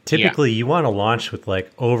like typically you want to launch with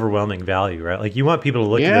like overwhelming value, right? Like you want people to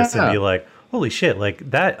look at this and be like, holy shit, like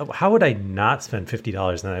that, how would I not spend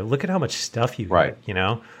 $50 on that? Look at how much stuff you get,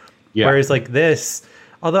 Yeah. Whereas like this,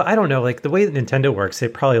 although I don't know, like the way that Nintendo works, they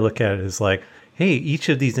probably look at it as like, hey, each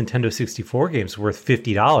of these Nintendo 64 games is worth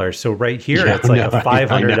 $50. So right here, it's like a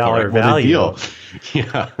 $500 value.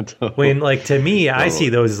 Yeah. Totally. When like, to me, I see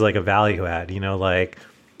those as like a value add,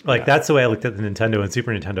 that's the way I looked at the Nintendo and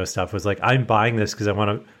Super Nintendo stuff, was like, I'm buying this because I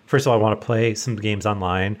want to, first of all, I want to play some games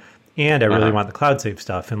online, and I really want the cloud save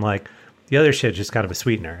stuff. And like the other shit is just kind of a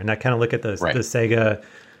sweetener. And I kind of look at the Sega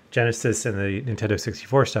Genesis and the Nintendo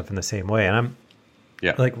 64 stuff in the same way. And I'm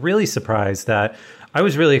like really surprised that I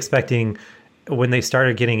was really expecting, when they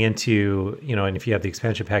started getting into, and if you have the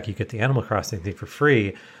expansion pack, you get the Animal Crossing thing for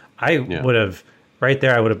free. I would have, right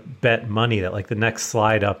there, I would have bet money that like the next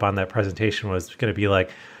slide up on that presentation was going to be like,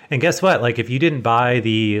 and guess what? Like if you didn't buy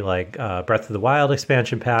the like Breath of the Wild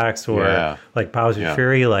expansion packs or like Bowser's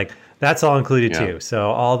Fury, like that's all included too.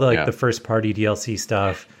 So all the like the first party DLC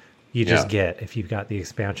stuff you just get if you've got the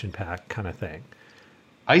expansion pack kind of thing.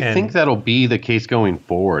 I think that'll be the case going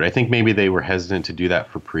forward. I think maybe they were hesitant to do that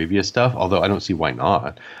for previous stuff, although I don't see why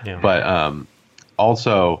not. But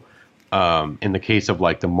also in the case of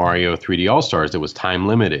like the Mario 3D All-Stars, it was time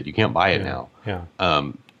limited. You can't buy it now.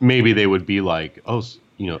 Maybe they would be like,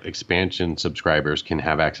 expansion subscribers can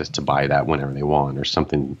have access to buy that whenever they want, or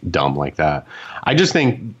something dumb like that. I just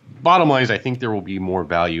think, bottom line is, I think there will be more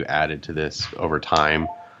value added to this over time.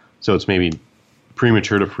 So it's maybe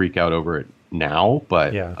premature to freak out over it now,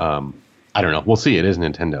 but I don't know. We'll see. It is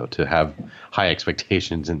Nintendo. To have high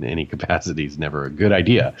expectations in any capacity is never a good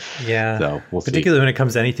idea. Yeah. So we'll see. Particularly when it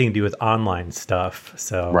comes to anything to do with online stuff.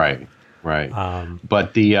 So Right.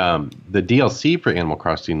 But the DLC for Animal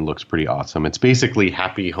Crossing looks pretty awesome. It's basically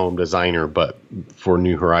Happy Home Designer, but for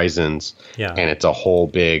New Horizons. Yeah. And it's a whole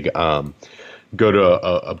big go to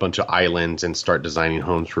a bunch of islands and start designing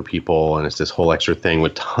homes for people. And it's this whole extra thing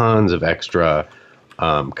with tons of extra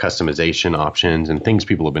customization options and things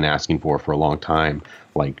people have been asking for a long time,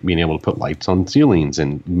 like being able to put lights on ceilings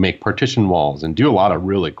and make partition walls and do a lot of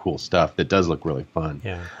really cool stuff that does look really fun.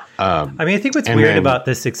 Yeah. I mean, I think what's weird about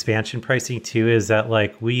this expansion pricing too is that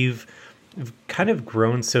like we've kind of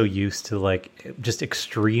grown so used to like just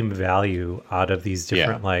extreme value out of these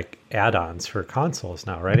different like add-ons for consoles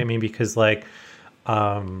now, right? I mean, because like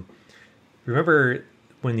remember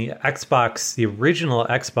when the original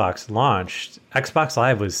Xbox launched, Xbox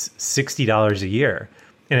Live was $60 a year.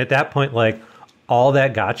 And at that point, like all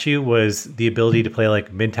that got you was the ability to play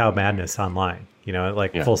like Mintow Madness online,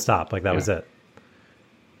 full stop. Like that was it.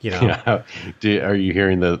 Are you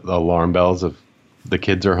hearing the alarm bells of the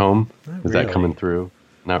kids are home? Is that coming through?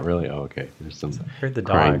 Not really. Oh, okay. There's some I heard the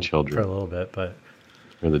crying dog children for a little bit, but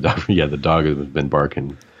or the dog. Yeah, the dog has been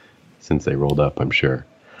barking since they rolled up, I'm sure.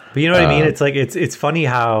 But you know what I mean? It's like it's funny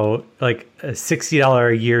how like a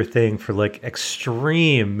 $60 a year thing for like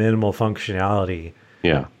extreme minimal functionality.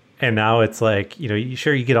 Yeah. And now it's like, you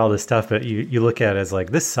get all this stuff, but you look at it as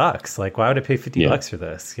like, this sucks. Like, why would I pay $50 for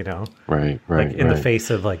this? Right. Like in the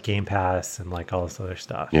face of like Game Pass and like all this other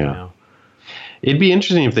stuff. Yeah. It'd be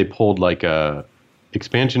interesting if they pulled like a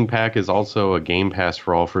expansion pack is also a Game Pass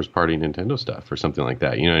for all first party Nintendo stuff or something like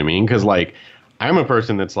that. You know what I mean? Because like I'm a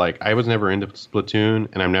person that's like, I was never into Splatoon,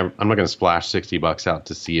 and I'm not going to splash $60 out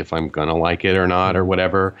to see if I'm going to like it or not or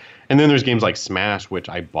whatever. And then there's games like Smash, which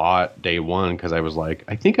I bought day one because I was like,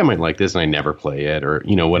 I think I might like this, and I never play it or,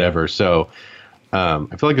 whatever. So I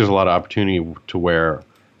feel like there's a lot of opportunity to where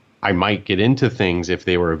I might get into things if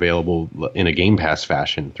they were available in a Game Pass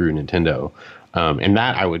fashion through Nintendo. And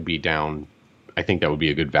that I would be down. I think that would be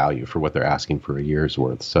a good value for what they're asking for a year's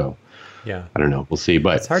worth. So. Yeah, I don't know. We'll see,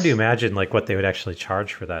 but it's hard to imagine like what they would actually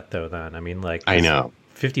charge for that, though. Then I mean, like I know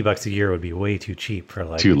 $50 a year would be way too cheap for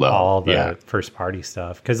like too low. All the first party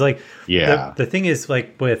stuff. Because like the thing is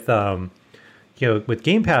like with with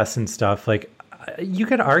Game Pass and stuff, like you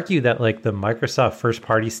could argue that like the Microsoft first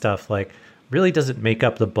party stuff like really doesn't make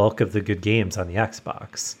up the bulk of the good games on the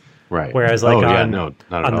Xbox. Right. Whereas like not on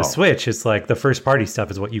at the all. Switch, it's like the first party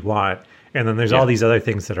stuff is what you want. And then there's all these other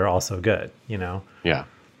things that are also good, you know? Yeah.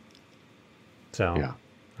 So, Yeah.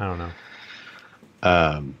 I don't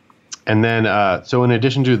know. And then, so in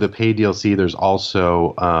addition to the paid DLC, there's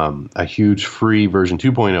also a huge free version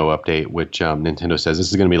 2.0 update, which Nintendo says this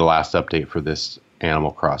is going to be the last update for this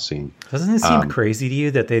Animal Crossing. Doesn't it seem crazy to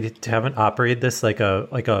you that they haven't operated this like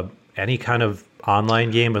a any kind of online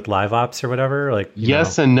game with live ops or whatever? Like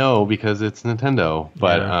yes and no, because it's Nintendo.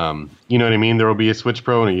 But you know what I mean? There will be a Switch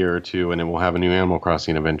Pro in a year or two, and then we'll have a new Animal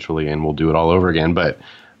Crossing eventually, and we'll do it all over again. But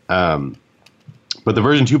the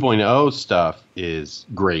version 2.0 stuff is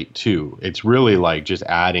great too. It's really like just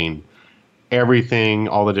adding everything,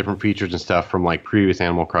 all the different features and stuff from like previous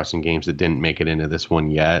Animal Crossing games that didn't make it into this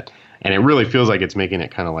one yet. And it really feels like it's making it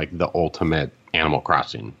kind of like the ultimate Animal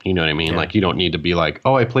Crossing. You know what I mean? Yeah. Like you don't need to be like,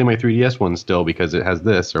 oh, I play my 3DS one still because it has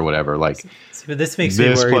this or whatever. Like but this makes me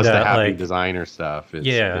worried plus that the happy like designer stuff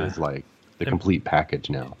is like the complete package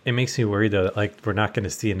now. It makes me worried that like we're not going to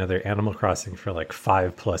see another Animal Crossing for like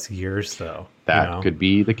 5+ years though. That could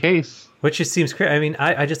be the case. Which just seems crazy. I mean,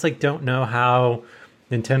 I just like don't know how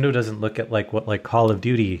Nintendo doesn't look at like what like Call of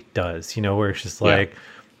Duty does, you know, where it's just like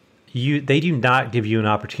they do not give you an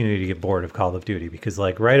opportunity to get bored of Call of Duty because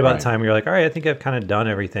like right about the time where you're like, all right, I think I've kind of done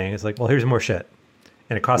everything. It's like, well, here's more shit.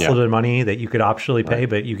 And it costs a little bit of money that you could optionally pay,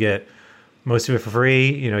 but you get most of it for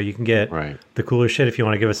free. You know, you can get the cooler shit if you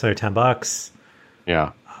want to give us another $10.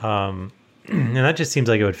 Yeah. And that just seems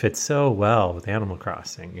like it would fit so well with Animal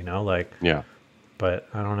Crossing, you know, like, but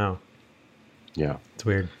I don't know. Yeah. It's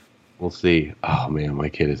weird. We'll see. Oh man, my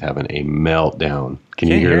kid is having a meltdown. Can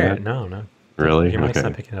you hear that? No. Really? Your mic's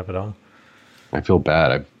not picking up at all. I feel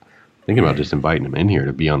bad. I'm thinking about just inviting him in here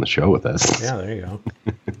to be on the show with us. Yeah, there you go.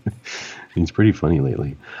 He's pretty funny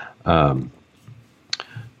lately. So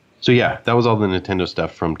yeah, that was all the Nintendo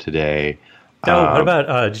stuff from today. Oh, what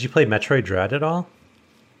about, did you play Metroid Dread at all?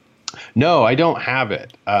 No, I don't have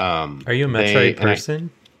it. Are you a Metroid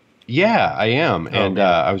person? Yeah, I am.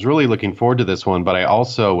 I was really looking forward to this one, but I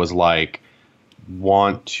also was like,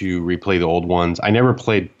 want to replay the old ones. I never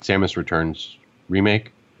played Samus Returns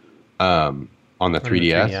remake on the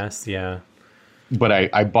 3DS. 3DS, yeah. But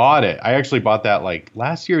I bought it. I actually bought that like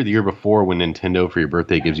last year or the year before when Nintendo for your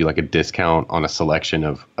birthday gives you like a discount on a selection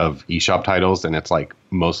of eShop titles, and it's like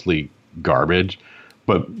mostly garbage.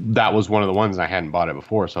 But that was one of the ones I hadn't bought it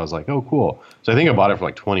before, so I was like, oh, cool. So I think I bought it for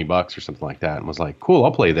like $20 or something like that, and was like, cool,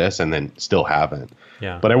 I'll play this, and then still haven't.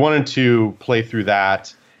 Yeah. But I wanted to play through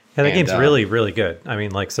that. Yeah, that game's really, really good. I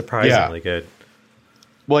mean, like surprisingly good.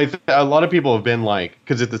 Well, a lot of people have been like,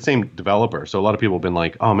 because it's the same developer, so a lot of people have been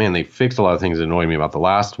like, oh man, they fixed a lot of things that annoyed me about the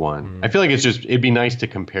last one. I feel like it'd be nice to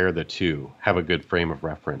compare the two, have a good frame of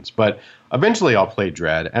reference. But eventually I'll play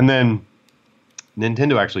Dread. And then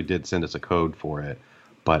Nintendo actually did send us a code for it,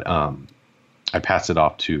 but I passed it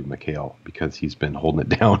off to Mikhail because he's been holding it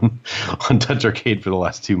down on TouchArcade for the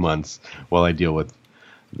last 2 months while I deal with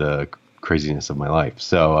the craziness of my life.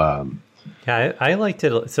 So yeah, I liked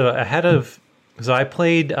it. So I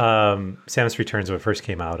played Samus Returns when it first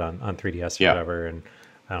came out on 3DS or whatever, and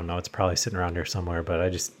I don't know, it's probably sitting around here somewhere,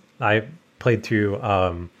 but I played through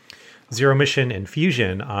Zero Mission and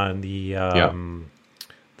Fusion on the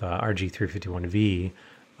RG351V.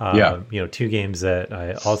 You know, two games that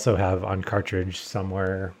I also have on cartridge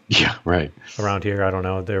somewhere. Yeah, right. Around here. I don't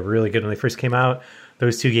know. They're really good when they first came out.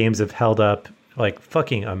 Those two games have held up like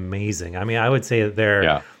fucking amazing. I mean, I would say that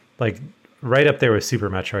they're like right up there with Super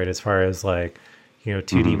Metroid as far as like, you know,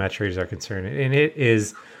 2D Metroids are concerned. And it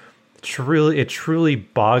truly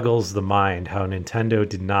boggles the mind how Nintendo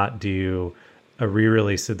did not do a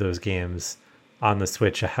re-release of those games on the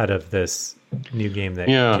Switch ahead of this new game that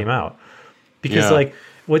came out. Because like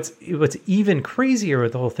what's even crazier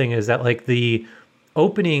with the whole thing is that like the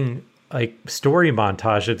opening like story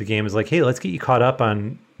montage of the game is like, hey, let's get you caught up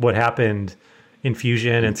on what happened in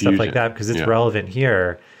Fusion and stuff like that because it's relevant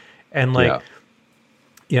here. And like,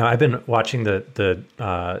 you know, I've been watching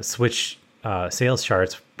the Switch sales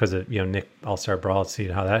charts because of, you know, Nick All-Star Brawl, see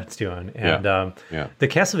how that's doing. And the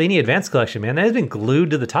Castlevania Advance Collection, man, that has been glued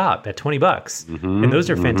to the top at $20. And those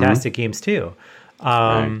are fantastic games too.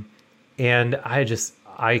 And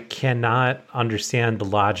I cannot understand the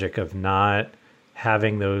logic of not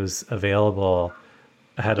having those available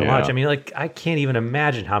ahead of launch. I mean, like, I can't even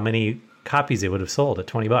imagine how many copies they would have sold at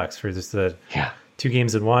 $20 for just the two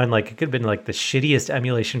games in one. Like, it could have been like the shittiest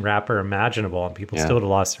emulation wrapper imaginable, and people still would have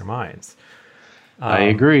lost their minds. I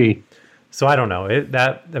agree. So I don't know.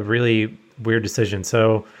 That a really weird decision.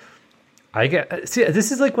 So I get see.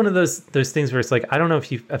 This is like one of those things where it's like I don't know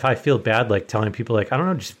if I feel bad like telling people like I don't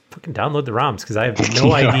know, just fucking download the ROMs because I have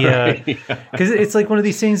no idea. Because it's like one of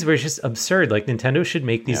these things where it's just absurd. Like Nintendo should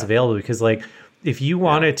make these available because like if you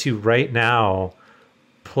wanted to right now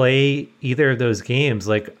play either of those games,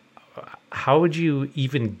 like how would you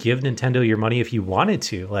even give Nintendo your money if you wanted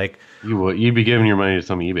to? Like you'd be giving your money to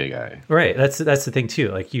some eBay guy, right? That's the thing too.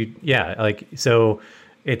 Like like so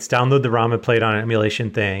it's download the ROM and play it on an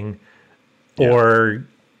emulation thing. Or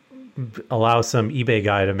allow some eBay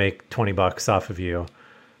guy to make $20 off of you.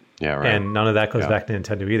 Yeah, right. And none of that goes back to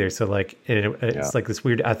Nintendo either. So like it's like this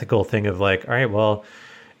weird ethical thing of like, all right, well,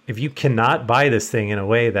 if you cannot buy this thing in a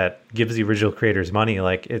way that gives the original creators money,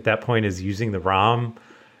 like at that point is using the ROM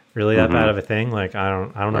really that bad of a thing? Like I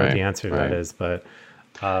don't know what the answer to that is, but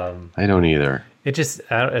I don't either. It just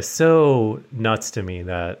it's so nuts to me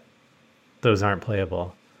that those aren't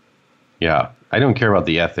playable. Yeah, I don't care about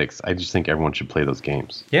the ethics. I just think everyone should play those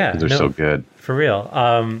games. Yeah, they're so good for real.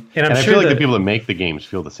 And I feel like the people that make the games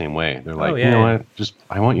feel the same way. They're like, you know what? Just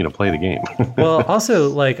I want you to play the game. Well, also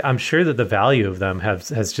like I'm sure that the value of them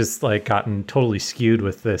has just like gotten totally skewed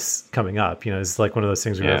with this coming up. You know, it's like one of those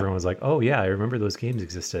things where everyone was like, oh yeah, I remember those games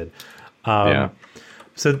existed. So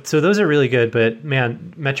those are really good. But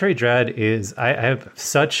man, Metroid Dread is I have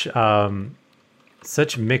such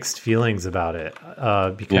mixed feelings about it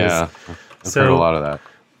because I've heard a lot of that.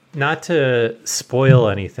 Not to spoil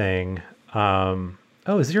anything.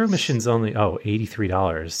 Zero Mission's only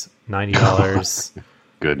 $83, $90.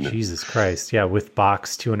 Goodness, Jesus Christ! Yeah, with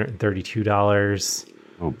box $232.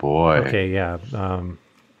 Oh boy. Okay, yeah.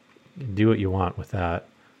 Do what you want with that.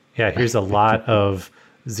 Yeah, here's a lot of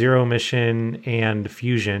Zero Mission and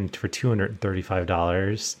Fusion for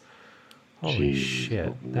 $235. Holy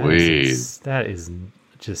shit. That is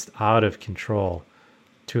just out of control.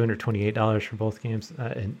 $228 for both games.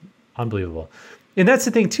 And unbelievable. And that's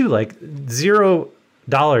the thing too, like $0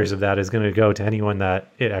 of that is going to go to anyone that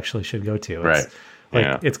it actually should go to.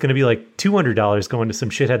 It's going to be like $200 going to some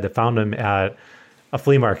shithead that found them at a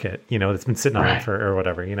flea market, you know, that's been sitting on them for or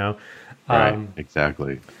whatever, you know.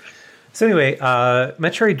 Exactly. So anyway,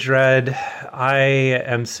 Metroid Dread, I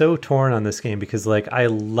am so torn on this game because like I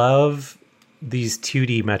love these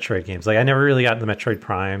 2D Metroid games. Like I never really got into Metroid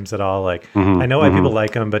Primes at all. Like I know why people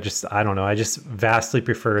like them, but just I don't know. I just vastly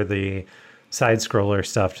prefer the side scroller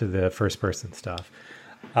stuff to the first person stuff.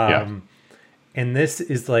 And this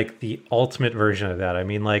is like the ultimate version of that. I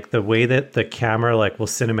mean, like the way that the camera like will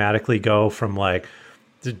cinematically go from like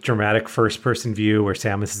the dramatic first person view where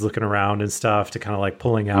Samus is looking around and stuff to kind of like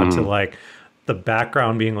pulling out to like the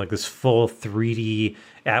background being like this full 3D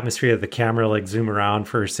atmosphere of the camera, like zoom around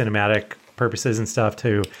for cinematic purposes and stuff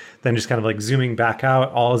to then just kind of like zooming back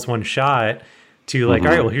out all as one shot to like, all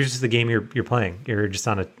right, well, here's just the game you're playing. You're just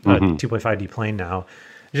on a 2.5D plane now.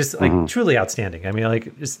 Just like truly outstanding. I mean,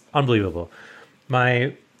 like just unbelievable.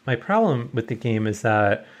 My problem with the game is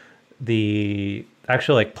that the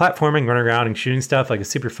actual like platforming, running around and shooting stuff like is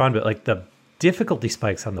super fun, but like the difficulty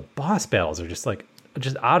spikes on the boss battles are just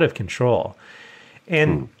out of control.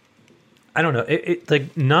 And I don't know, it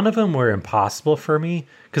like none of them were impossible for me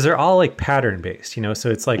because they're all like pattern based, you know, so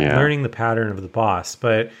it's like learning the pattern of the boss.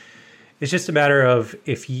 But it's just a matter of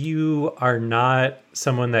if you are not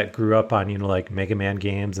someone that grew up on, you know, like Mega Man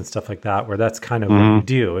games and stuff like that, where that's kind of what you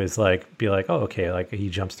do is like be like, oh, okay, like he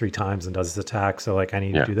jumps 3 times and does his attack, so like I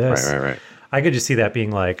need to do this. Right. I could just see that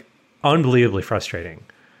being like unbelievably frustrating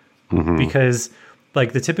because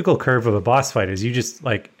like the typical curve of a boss fight is you just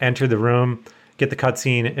like enter the room, get the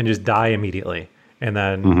cutscene, and just die immediately. And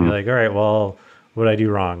then you're like, all right, well, what did I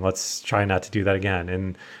do wrong? Let's try not to do that again.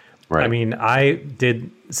 And I mean, I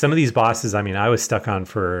did some of these bosses. I mean, I was stuck on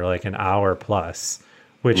for like an hour plus,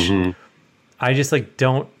 which I just like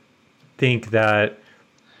don't think that.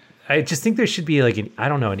 I just think there should be like an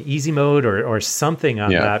easy mode or something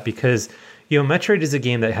on that because you know Metroid is a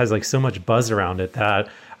game that has like so much buzz around it that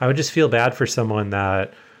I would just feel bad for someone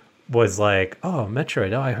that was like, oh,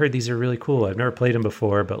 Metroid, I heard these are really cool. I've never played them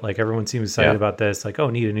before, but like everyone seems excited about this. Like, oh,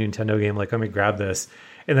 need a new Nintendo game. Like, let me grab this.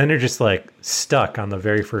 And then they're just like stuck on the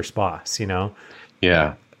very first boss, you know?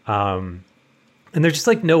 Yeah. And there's just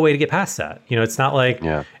like no way to get past that. You know, it's not like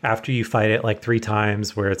after you fight it like 3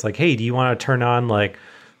 times where it's like, hey, do you want to turn on like,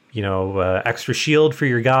 you know, extra shield for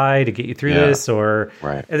your guy to get you through this? Or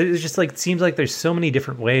it's just like, it seems like there's so many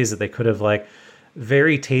different ways that they could have like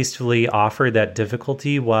very tastefully offered that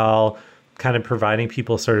difficulty while kind of providing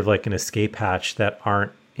people sort of like an escape hatch that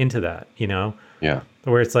aren't into that, you know? Yeah.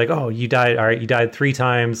 Where it's like, oh, you died. All right, you died 3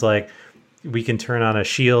 times. Like, we can turn on a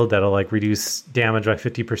shield that'll like reduce damage by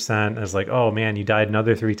 50%. I was like, oh man, you died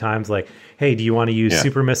another 3 times. Like, hey, do you want to use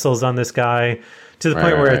super missiles on this guy? To the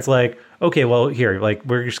point where it's like, okay, well here, like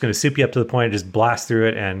we're just going to soup you up to the point and just blast through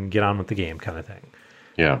it and get on with the game kind of thing.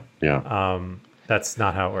 Yeah. That's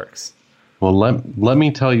not how it works. Well, let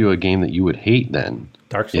me tell you a game that you would hate then.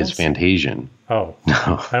 Dark Souls? Is Fantasian. Oh.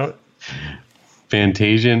 No. I don't...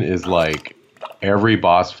 Fantasian is like every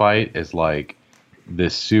boss fight is like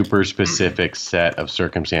this super specific set of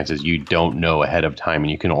circumstances you don't know ahead of time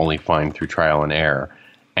and you can only find through trial and error.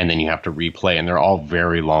 And then you have to replay, and they're all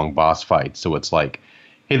very long boss fights. So it's like,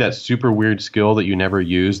 hey, that super weird skill that you never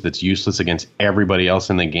use that's useless against everybody else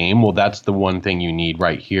in the game, well, that's the one thing you need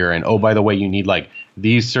right here. And, oh, by the way, you need, like,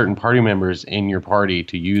 these certain party members in your party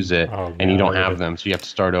to use it, and you don't have them, so you have to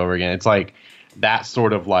start over again. It's like that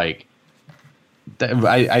sort of, like,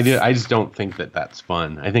 I just don't think that that's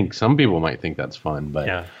fun. I think some people might think that's fun,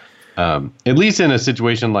 but at least in a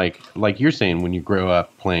situation like you're saying, when you grow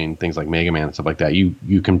up playing things like Mega Man and stuff like that,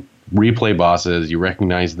 you can replay bosses, you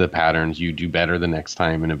recognize the patterns, you do better the next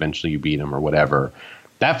time, and eventually you beat them or whatever.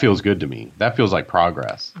 That feels good to me. That feels like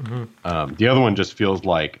progress. The other one just feels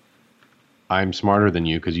like I'm smarter than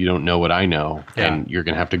you because you don't know what I know, and you're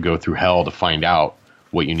going to have to go through hell to find out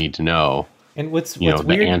what you need to know. And what's the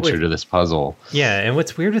weird answer to this puzzle. Yeah, and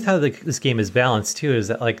what's weird with how this game is balanced too is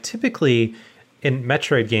that like typically in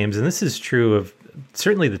Metroid games, and this is true of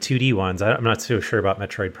certainly the 2D ones. I'm not so sure about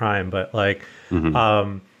Metroid Prime, but like,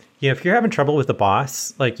 if you're having trouble with the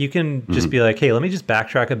boss, like you can just be like, hey, let me just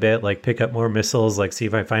backtrack a bit, like pick up more missiles, like see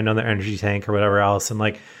if I find another energy tank or whatever else, and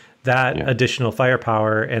like that additional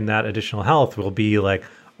firepower and that additional health will be like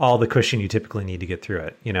all the cushion you typically need to get through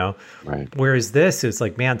it, you know? Right. Whereas this is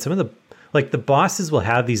like, man, some of the like the bosses will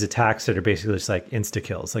have these attacks that are basically just like insta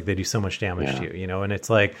kills, like they do so much damage to you, you know. And it's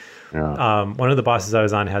like one of the bosses I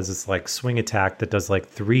was on has this like swing attack that does like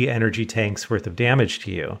 3 energy tanks worth of damage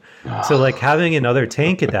to you. So like having another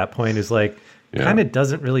tank at that point is like kind of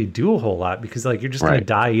doesn't really do a whole lot because like you're just gonna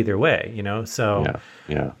die either way, you know. So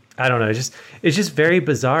I don't know, it's just very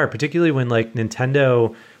bizarre, particularly when like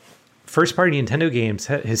Nintendo first party Nintendo games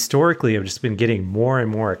historically have just been getting more and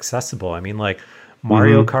more accessible. I mean, like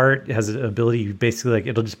Mario Kart has an ability, basically, like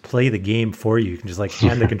it'll just play the game for you. You can just like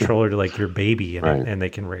hand the controller to like your baby and they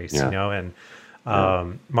can race, you know. And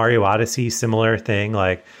Mario Odyssey, similar thing.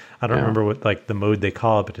 Like I don't remember what like the mode they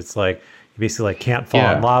call it, but it's like you basically like can't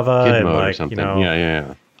fall in lava Kid and mode like you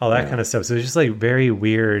know all that kind of stuff. So it's just like very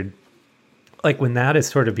weird. Like when that has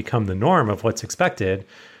sort of become the norm of what's expected.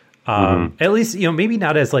 At least, you know, maybe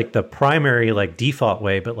not as like the primary like default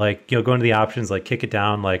way, but like, you know, go into the options, like kick it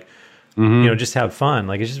down, like, you know, just have fun.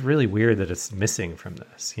 Like, it's just really weird that it's missing from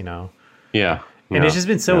this, you know? Yeah. And it's just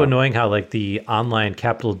been so annoying how like the online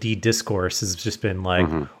capital D discourse has just been like,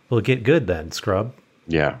 well, get good then, scrub.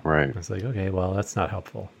 Yeah, right. It's like, okay, well, that's not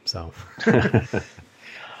helpful. So,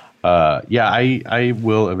 I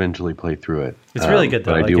will eventually play through it. It's really good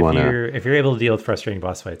though. But like if you're able to deal with frustrating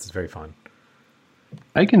boss fights, it's very fun.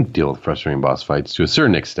 I can deal with frustrating boss fights to a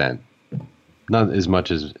certain extent, not as much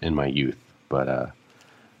as in my youth, but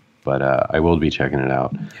I will be checking it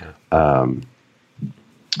out. And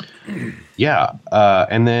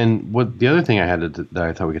then what the other thing I had that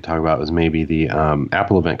I thought we could talk about was maybe the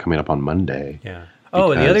Apple event coming up on Monday. Yeah.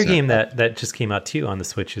 Oh, and the other game that just came out too on the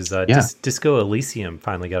Switch is Disco Elysium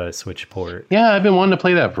finally got a Switch port. Yeah, I've been wanting to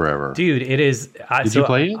play that forever. Dude, it is. Did you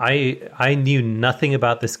play it? I knew nothing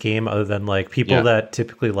about this game other than like people that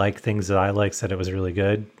typically like things that I like said it was really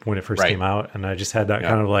good when it first came out, and I just had that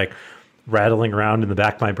kind of like rattling around in the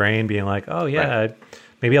back of my brain, being like, oh yeah,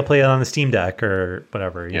 maybe I'll play it on the Steam Deck or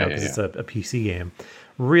whatever, you know, because it's a PC game.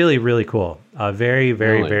 Really, really cool. Very,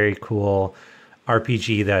 very, very cool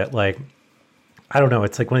RPG that like. I don't know.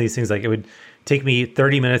 It's like one of these things, like it would take me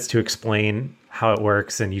 30 minutes to explain how it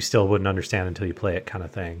works and you still wouldn't understand until you play it kind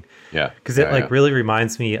of thing. Yeah. Because it really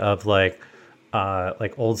reminds me of like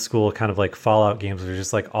old school kind of like Fallout games where there's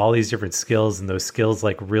just like all these different skills and those skills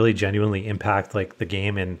like really genuinely impact like the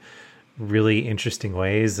game in really interesting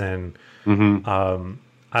ways. And I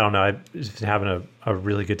don't know. I've just been having a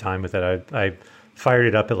really good time with it. I fired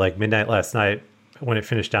it up at like midnight last night. When it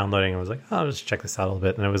finished downloading, I was like, oh, I'll just check this out a little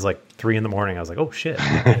bit. And it was like 3 a.m. I was like, oh, shit.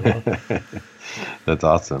 That's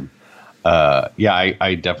awesome. I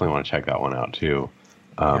definitely want to check that one out, too,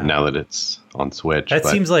 now that it's on Switch. That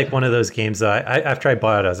seems like one of those games that after I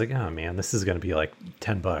bought it, I was like, oh, man, this is going to be like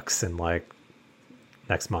 $10 in like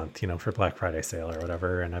next month, you know, for Black Friday sale or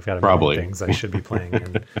whatever. And I've got a million things I should be playing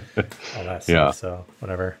and all that stuff. So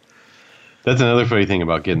whatever. That's another funny thing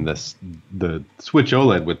about getting the Switch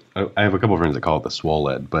OLED with. I have a couple of friends that call it the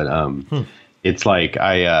SWOLED, but it's like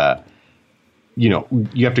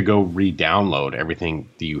you have to go re-download everything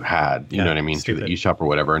that you had, you know what I mean, through the eShop or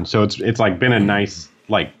whatever. And so it's like been a nice,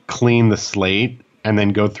 like, clean the slate and then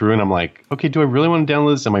go through, and I'm like, okay, do I really want to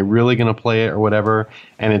download this? Am I really going to play it or whatever?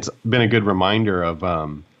 And it's been a good reminder of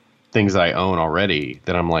things that I own already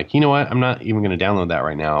that I'm like, you know what? I'm not even going to download that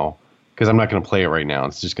right now because I'm not going to play it right now.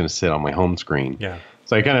 It's just going to sit on my home screen. Yeah.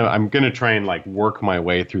 So I'm going to try and like work my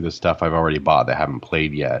way through the stuff I've already bought that I haven't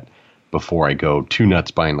played yet before I go too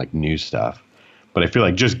nuts buying like new stuff. But I feel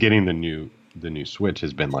like just getting the new Switch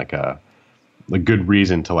has been like a good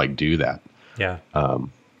reason to like do that. Yeah.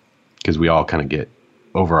 Because we all kind of get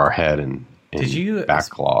over our head and did you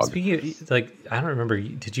backlog. Speaking of, like, I don't remember.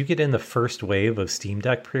 Did you get in the first wave of Steam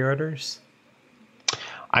Deck pre-orders?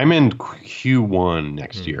 I'm in Q1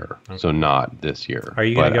 next year, so not this year. Are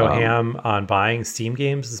you going to go ham on buying Steam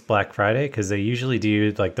games this Black Friday? Because they usually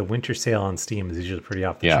do, like, the winter sale on Steam is usually pretty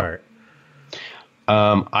off the chart.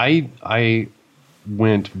 I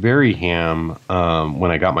went very ham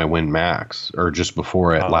when I got my Win Max, or just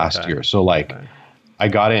before it last year. So, like, I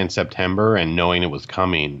got it in September, and knowing it was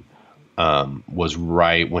coming was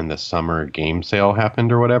right when the summer game sale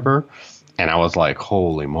happened or whatever. And I was like,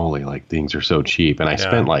 holy moly, like, things are so cheap. And I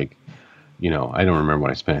spent like, I don't remember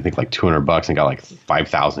what I spent. I think like $200 and got like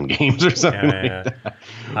 5,000 games or something like that.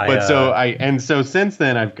 But so since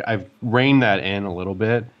then I've reined that in a little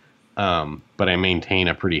bit. But I maintain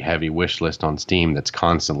a pretty heavy wish list on Steam that's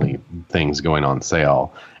constantly things going on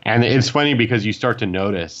sale. And it's funny because you start to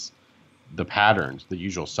notice the patterns, the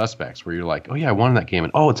usual suspects, where you're like, oh yeah, I wanted that game,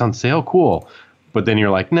 and oh, it's on sale, cool. But then you're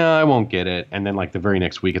like, no, I won't get it. And then like the very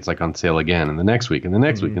next week, it's like on sale again, and the next week, and the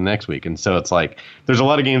next week, and the next week. And so it's like, there's a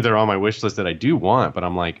lot of games that are on my wish list that I do want, but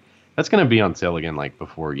I'm like, that's going to be on sale again, like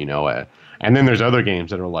before you know it. And then there's other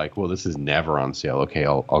games that are like, well, this is never on sale. Okay,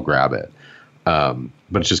 I'll grab it.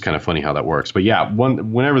 But it's just kind of funny how that works. But yeah,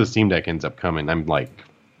 whenever the Steam Deck ends up coming, I'm like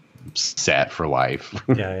set for life.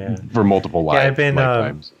 For multiple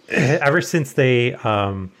lifetimes. Ever since they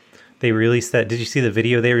released that, did you see the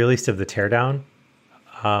video they released of the teardown?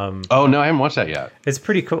 Oh no, I haven't watched that yet. It's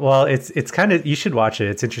pretty cool. Well, it's kind of, you should watch it.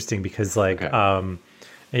 It's interesting because like I'm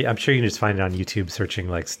sure you can just find it on YouTube searching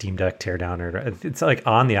like Steam Deck teardown, or it's like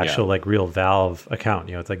on the actual like real Valve account.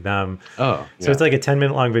 It's like them. So it's like a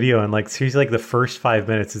 10-minute long video, and like seriously, like the first 5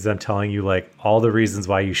 minutes is them telling you like all the reasons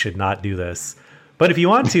why you should not do this. But if you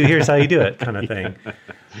want to, here's how you do it, kind of thing.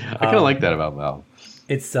 I kind of like that about Valve.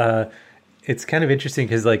 It's kind of interesting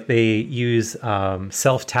because like they use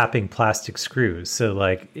self-tapping plastic screws. So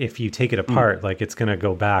like if you take it apart, like it's going to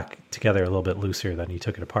go back together a little bit looser than you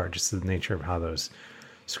took it apart, just the nature of how those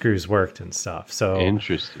screws worked and stuff. So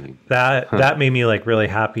interesting. That made me like really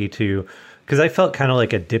happy to, because I felt kind of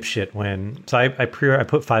like a dipshit when, so I put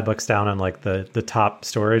 $5 down on like the top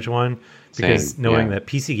storage one, because knowing that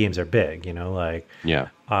PC games are big, and I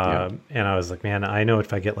was like, man, I know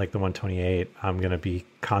if I get like the 128, I'm going to be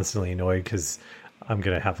constantly annoyed because I'm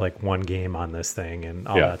going to have like one game on this thing and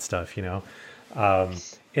all that stuff, and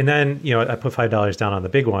then, I put $5 down on the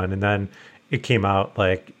big one, and then it came out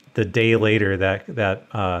like the day later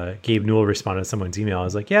that Gabe Newell responded to someone's email. I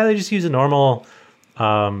was like, yeah, they just use a normal,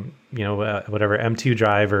 whatever M2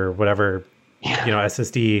 drive or whatever,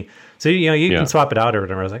 SSD. So, you can swap it out or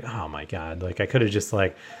whatever. I was like, oh my God, like I could have just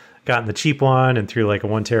like gotten the cheap one and threw like a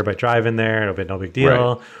 1 terabyte drive in there. It'll be no big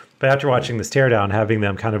deal. Right. But after watching this teardown, having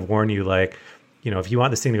them kind of warn you, like, if you want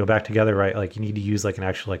this thing to go back together, right, like you need to use like an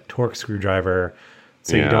actual like torque screwdriver.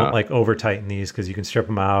 So you don't like over tighten these, because you can strip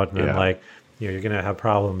them out and then like, you're going to have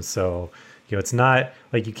problems. So, it's not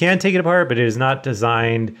like you can take it apart, but it is not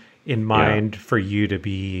designed in mind for you to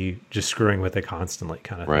be just screwing with it constantly,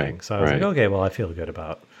 kind of thing. So I was like, okay, well, I feel good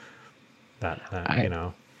about that,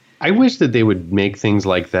 I wish that they would make things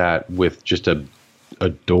like that with just a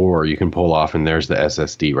door you can pull off, and there's the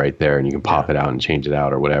SSD right there, and you can pop it out and change it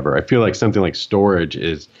out or whatever. I feel like something like storage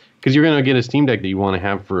is, because you're going to get a Steam Deck that you want to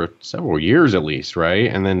have for several years at least, right?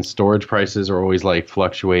 And then storage prices are always like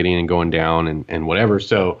fluctuating and going down and whatever.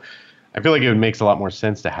 So I feel like it makes a lot more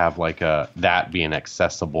sense to have like that be an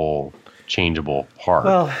accessible, changeable part.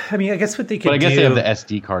 Well, I mean, I guess what they could do... But I guess they have the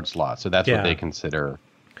SD card slot, so that's what they consider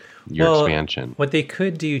your expansion. What they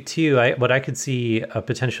could do too, what I could see a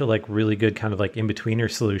potential like really good kind of like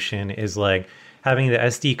in-betweener solution is like having the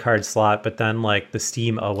SD card slot, but then like the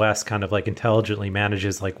Steam OS kind of like intelligently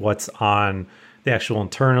manages like what's on the actual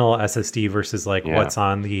internal SSD versus like what's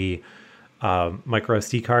on the micro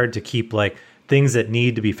SD card, to keep like things that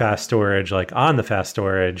need to be fast storage like on the fast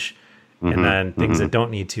storage, and then things that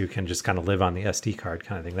don't need to can just kind of live on the SD card,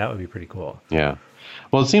 kind of thing. That would be pretty cool. Yeah.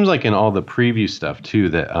 Well, it seems like in all the preview stuff too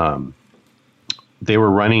that they were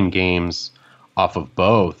running games off of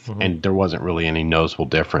both, and there wasn't really any noticeable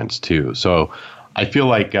difference too. So I feel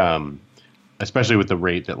like, especially with the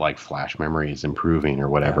rate that like flash memory is improving or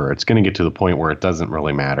whatever, it's going to get to the point where it doesn't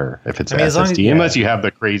really matter if it's SSD, unless you have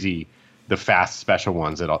the fast special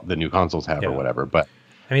ones that the new consoles have or whatever. But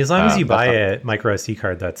I mean, as long as you buy a micro SD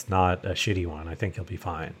card that's not a shitty one, I think you'll be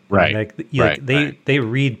fine. Right. I mean, they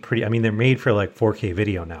read pretty. I mean, they're made for like 4K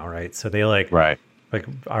video now, right? So they like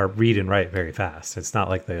are read and write very fast. It's not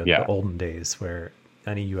like the olden days where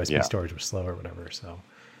any USB storage was slow or whatever. So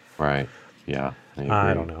yeah,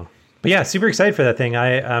 I don't know, but yeah, super excited for that thing.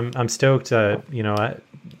 I'm stoked.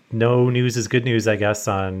 No news is good news, I guess,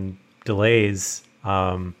 on delays.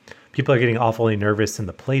 People are getting awfully nervous in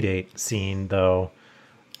the Playdate scene, though.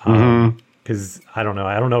 Because I don't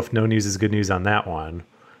know if no news is good news on that one,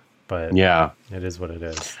 but it is what it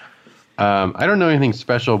is. I don't know anything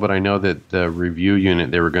special, but I know that the review unit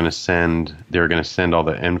they were going to send all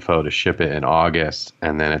the info to ship it in August,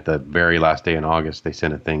 and then at the very last day in August they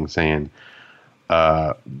sent a thing saying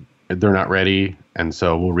they're not ready, and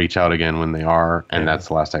so we'll reach out again when they are, and that's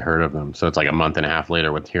the last I heard of them. So it's like a month and a half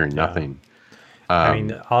later with hearing nothing. I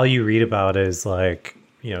mean, all you read about is like,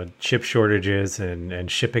 chip shortages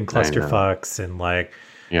and shipping clusterfucks and like,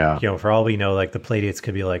 for all we know, like the Playdates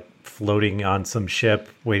could be like floating on some ship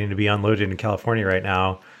waiting to be unloaded in California right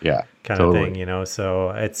now. Yeah, kind of thing,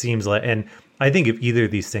 So it seems like, and I think if either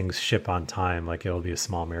of these things ship on time, like it'll be a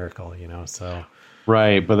small miracle, so.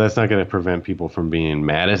 Right, but that's not going to prevent people from being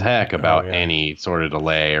mad as heck about any sort of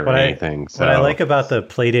delay or anything. What I like about the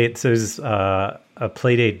Playdate, so there's a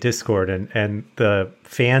Playdate Discord, and the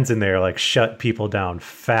fans in there like shut people down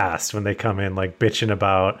fast when they come in like bitching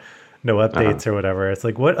about no updates or whatever. It's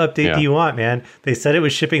like, what update do you want, man? They said it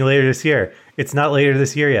was shipping later this year. It's not later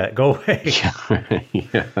this year yet. Go away.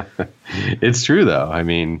 It's true though. I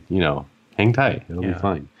mean, hang tight. It'll be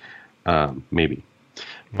fine. Maybe.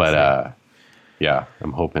 But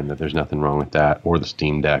I'm hoping that there's nothing wrong with that or the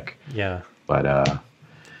Steam Deck. Yeah. But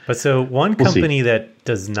so one company that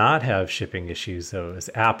does not have shipping issues though is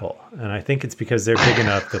Apple. And I think it's because they're big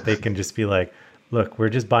enough that they can just be like, look, we're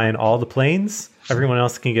just buying all the planes. Everyone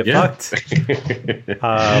else can get fucked.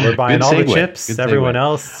 We're buying all the chips. Everyone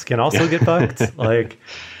else can also get fucked. Like,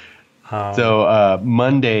 so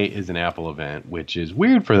Monday is an Apple event, which is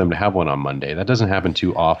weird for them to have one on Monday. That doesn't happen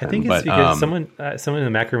too often. I think it's because someone in the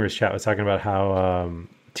Mac Rumors chat was talking about how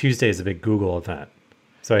Tuesday is a big Google event.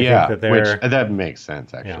 So I think that that makes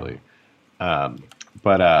sense actually.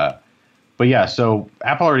 But yeah, so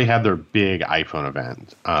Apple already had their big iPhone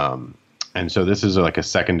event. And so this is like a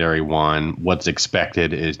secondary one. What's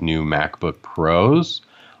expected is new MacBook Pros,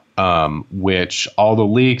 which all the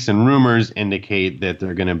leaks and rumors indicate that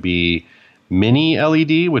they're going to be mini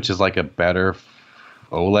LED, which is like a better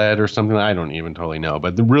OLED or something. I don't even totally know,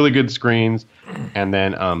 but the really good screens, and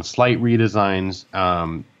then slight redesigns.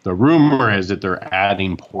 The rumor is that they're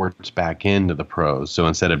adding ports back into the Pros. So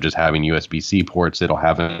instead of just having USB-C ports, it'll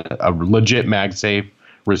have a legit MagSafe,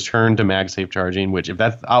 return to MagSafe charging, which if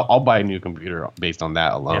that's, I'll buy a new computer based on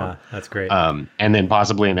that alone. Yeah, that's great. And then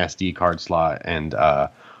possibly an SD card slot, and I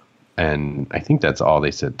think that's all they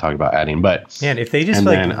talked about adding. But man, if they just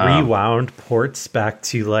rewound ports back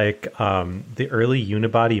to like the early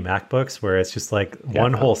unibody MacBooks, where it's just like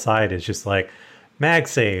one whole side is just like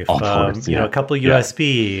MagSafe, ports, a couple of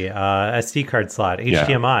USB, SD card slot,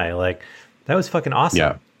 HDMI, like that was fucking awesome.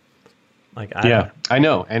 Yeah. Like, I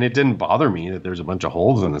know, and it didn't bother me that there's a bunch of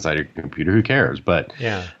holes in the side of your computer. Who cares? But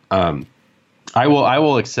I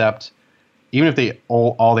will accept, even if they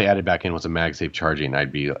all they added back in was a MagSafe charging,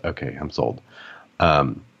 I'd be okay. I'm sold.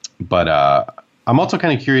 But I'm also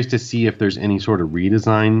kind of curious to see if there's any sort of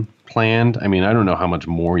redesign planned. I mean, I don't know how much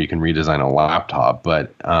more you can redesign a laptop,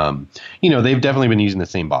 but they've definitely been using the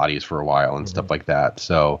same bodies for a while and stuff like that.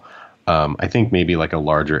 So I think maybe like a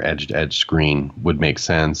larger edge-to-edge screen would make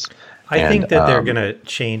sense. I think that they're going to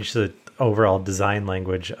change the overall design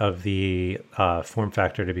language of the form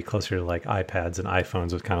factor to be closer to like iPads and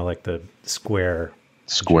iPhones with kind of like the square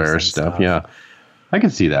stuff. Yeah, I can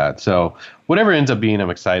see that. So whatever ends up being, I'm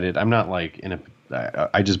excited. I'm not like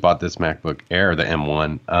I just bought this MacBook Air, the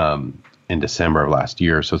M1, in December of last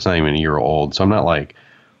year, so it's not even a year old. So I'm not like,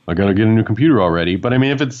 I got to get a new computer already. But I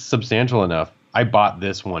mean, if it's substantial enough, I bought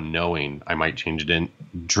this one knowing I might trade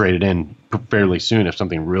it in fairly soon if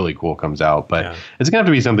something really cool comes out. But it's going to have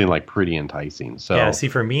to be something like pretty enticing. So yeah, see,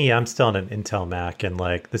 for me, I'm still on an Intel Mac, and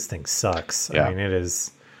like this thing sucks. I mean, it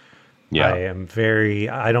is. Yeah.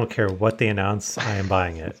 I don't care what they announce, I am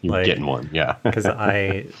buying it. You're getting one, yeah. Because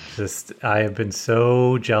I have been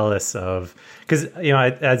so jealous of, because,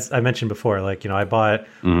 as I mentioned before, like, I bought,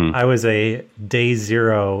 I was a day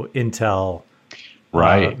zero Intel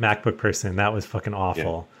Right. MacBook person. That was fucking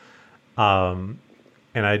awful. And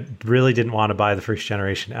I really didn't want to buy the first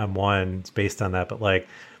generation M1 based on that. But like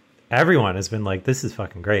everyone has been like, this is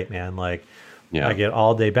fucking great, man. Like I get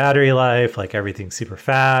all day battery life, like everything's super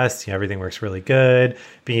fast. You know, everything works really good.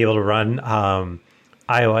 Being able to run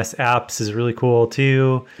iOS apps is really cool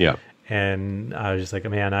too. Yeah. And I was just like,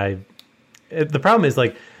 man, the problem is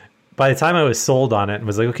like, by the time I was sold on it and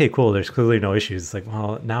was like, okay, cool, there's clearly no issues. It's like,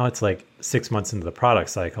 well, now it's like 6 months into the product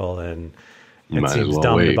cycle and it seems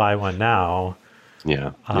dumb to buy one now.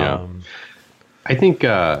 Yeah. I think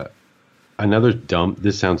another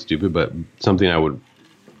this sounds stupid, but something I would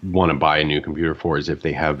want to buy a new computer for is if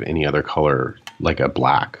they have any other color, like a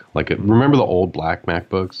black. Remember the old black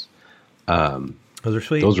MacBooks? Those are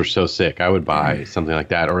sweet. Those are so sick. I would buy something like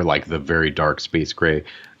that, or like the very dark space gray.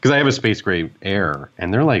 Because I have a space gray Air,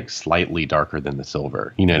 and they're like slightly darker than the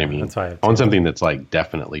silver. You know what I mean? That's why I want something that's like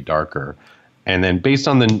definitely darker. And then based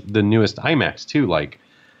on the newest iMacs too, like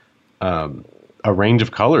a range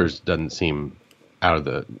of colors doesn't seem out of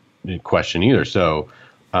the question either. So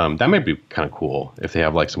that might be kind of cool if they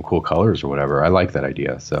have like some cool colors or whatever. I like that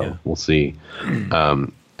idea. So we'll see.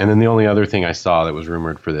 And then the only other thing I saw that was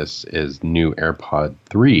rumored for this is new AirPod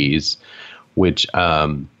 3s, which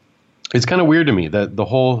it's kind of weird to me. The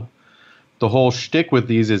whole shtick with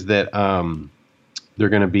these is that they're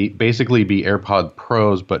going to basically be AirPod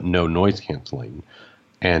Pros, but no noise canceling.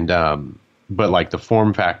 And but like the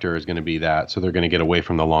form factor is going to be that. So they're going to get away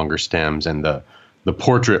from the longer stems and the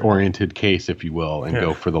portrait oriented case, if you will, and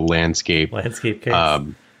go for the landscape case.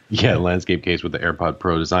 Landscape case with the AirPod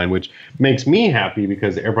Pro design, which makes me happy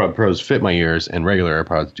because the AirPod Pros fit my ears and regular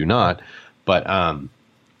AirPods do not. But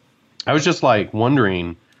I was just like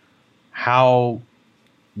wondering how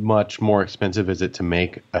much more expensive is it to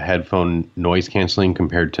make a headphone noise canceling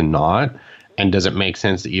compared to not? And does it make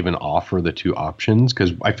sense to even offer the two options?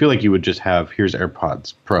 Because I feel like you would just have, here's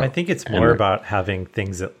AirPods Pro. I think it's more about having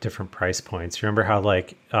things at different price points. Remember how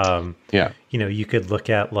like, you could look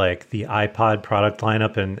at like the iPod product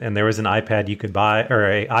lineup and there was an iPad you could buy, or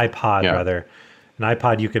a iPod rather, an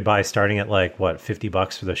iPod you could buy starting at like what,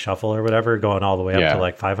 $50 for the shuffle or whatever, going all the way up to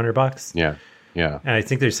like $500. Yeah. Yeah. And I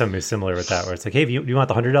think there's something similar with that where it's like, hey, you want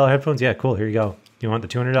the $100 headphones? Yeah, cool. Here you go. You want the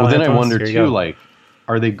 $200 headphones? Well, then I wonder too, like,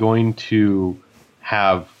 are they going to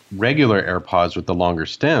have regular AirPods with the longer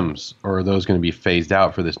stems, or are those going to be phased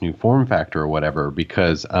out for this new form factor or whatever?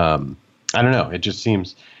 Because I don't know, it just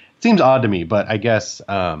seems odd to me. But I guess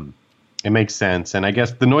it makes sense, and I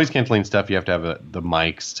guess the noise canceling stuff you have to have the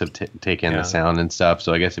mics to take in the sound and stuff.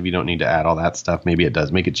 So I guess if you don't need to add all that stuff, maybe it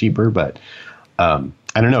does make it cheaper. But I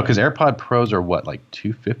don't know, because AirPod Pros are what, like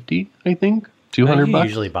 $250, I think. $200. You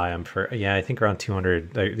usually buy them for I think around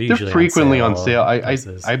 $200. They're frequently on sale.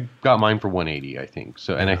 I got mine for $180, I think.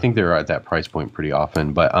 So, and I think they're at that price point pretty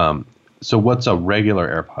often. But so what's a regular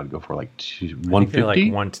AirPod go for? Like $150? Like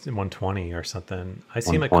 $120 or something. I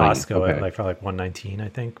see them at Costco at for like $119, I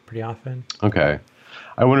think, pretty often. Okay.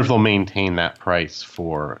 I wonder if they'll maintain that price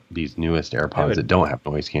for these newest AirPods that don't have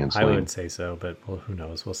noise canceling. I would say so, but who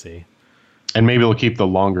knows? We'll see. And maybe they'll keep the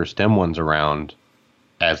longer stem ones around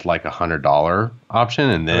as like $100 option,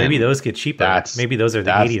 and then maybe those get cheaper. Maybe those are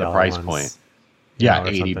the $80 price ones, point. Yeah,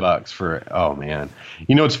 $80 for. Oh man,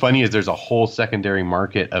 you know what's funny is there's a whole secondary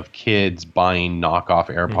market of kids buying knockoff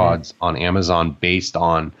AirPods on Amazon based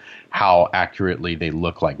on how accurately they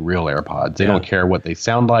look like real AirPods. They don't care what they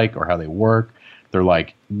sound like or how they work. They're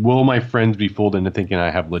like, will my friends be fooled into thinking I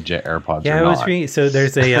have legit AirPods or not? So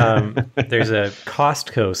there's a there's a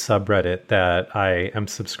Costco subreddit that I am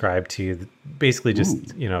subscribed to. Basically,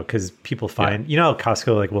 just because people find how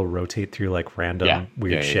Costco like will rotate through like random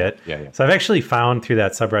weird shit. Yeah. So I've actually found through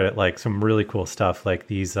that subreddit like some really cool stuff, like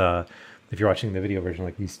these. If you're watching the video version,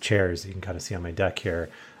 like these chairs, you can kind of see on my deck here.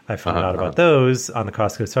 I found out about those on the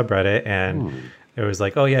Costco subreddit, and it was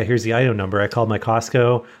like, oh yeah, here's the item number. I called my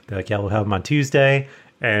Costco. They're like, yeah, we'll have them on Tuesday.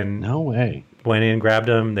 And no way. Went in, grabbed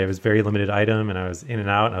them. There was a very limited item, and I was in and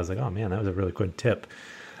out. And I was like, oh man, that was a really good tip.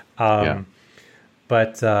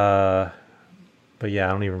 But yeah,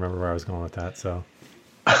 I don't even remember where I was going with that. So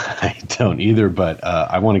I don't either. But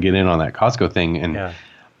I want to get in on that Costco thing and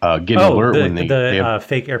get an alert when they have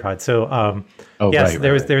fake AirPods. So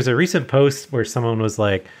there's a recent post where someone was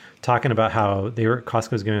like talking about how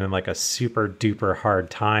Costco's giving them like a super duper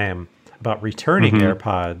hard time about returning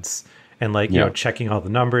AirPods and like, checking all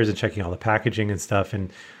the numbers and checking all the packaging and stuff.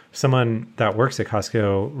 And someone that works at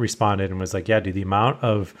Costco responded and was like, yeah, dude, the amount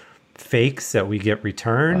of fakes that we get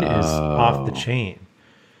returned is off the chain.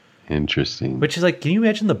 Interesting. Which is like, can you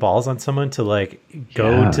imagine the balls on someone to like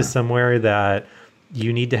go to somewhere that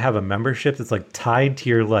you need to have a membership that's like tied to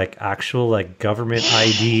your like actual like government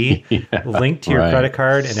ID, linked to your credit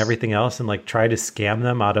card and everything else, and like try to scam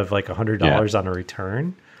them out of like $100 on a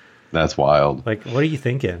return. That's wild. Like, what are you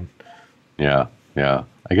thinking? Yeah.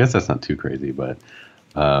 I guess that's not too crazy, but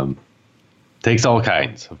takes all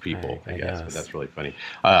kinds of people, I guess. But that's really funny.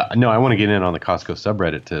 No, I want to get in on the Costco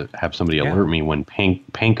subreddit to have somebody alert me when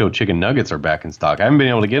panko chicken nuggets are back in stock. I haven't been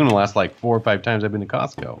able to get them the last like 4 or 5 times I've been to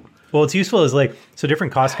Costco. Well, it's useful is like, so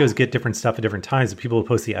different Costcos get different stuff at different times. People will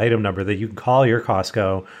post the item number that you can call your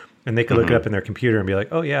Costco and they can look it up in their computer and be like,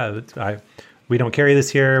 oh yeah, we don't carry this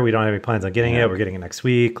here. We don't have any plans on getting it. We're getting it next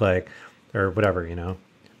week, like, or whatever, you know.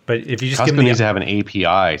 But if you just Costco needs to have an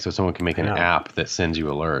API so someone can make an app that sends you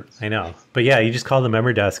alerts. I know. But yeah, you just call the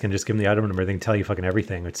member desk and just give them the item number. They can tell you fucking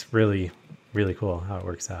everything. It's really, really cool how it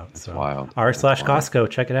works out. That's wild. r/Costco.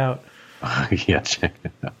 Check it out. Yeah, check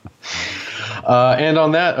it out. And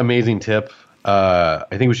on that amazing tip, I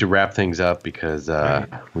think we should wrap things up because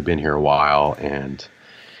we've been here a while and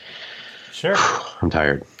sure, I'm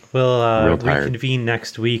tired. We'll reconvene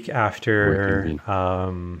next week after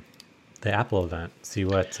the Apple event. See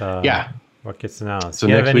what gets announced. So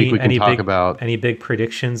next week we can talk about any big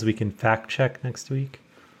predictions we can fact check next week.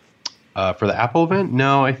 For the Apple event?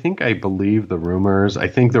 No, I believe the rumors. I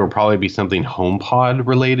think there will probably be something HomePod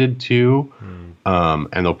related too. And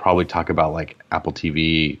they'll probably talk about like Apple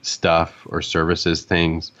TV stuff or services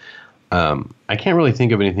things. I can't really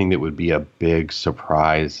think of anything that would be a big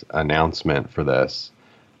surprise announcement for this.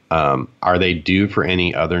 Are they due for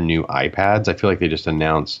any other new iPads? I feel like they just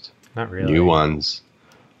announced not really new ones.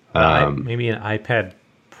 Maybe an iPad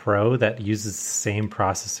Pro that uses the same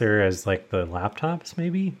processor as like the laptops,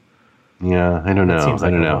 maybe? Yeah, I don't know. It seems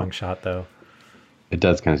like a long shot, though. It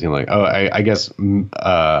does kind of seem like, I guess,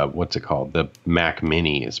 what's it called? The Mac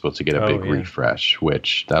Mini is supposed to get a big refresh,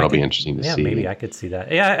 which that'll be interesting to see. Yeah, maybe I could see that.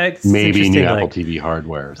 Yeah, maybe new Apple TV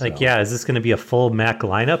hardware. So. Like, is this going to be a full Mac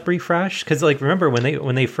lineup refresh? Because, like, remember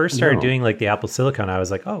when they first started doing like the Apple Silicon, I was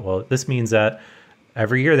like, oh, well, this means that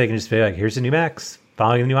every year they can just be like, here's the new Macs,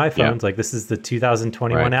 following the new iPhones. Yeah. Like, this is the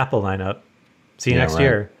 2021 Apple lineup. See you next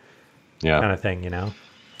year. Yeah, kind of thing, you know.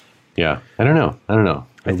 Yeah, I don't know.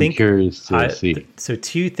 I think curious to see. So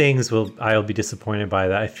 2 things I'll be disappointed by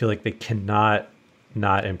that I feel like they cannot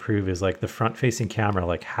not improve is like the front facing camera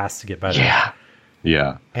like has to get better.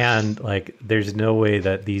 Yeah. And like there's no way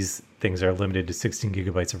that these things are limited to 16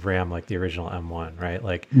 gigabytes of RAM like the original M1, right?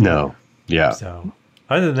 Like no. Yeah. So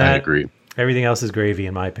other than that, I agree. Everything else is gravy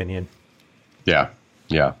in my opinion. Yeah.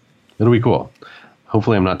 It'll be cool.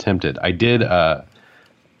 Hopefully I'm not tempted. I did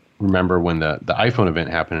remember when the iPhone event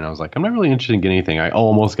happened and I was like, I'm not really interested in getting anything. I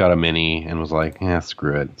almost got a mini and was like,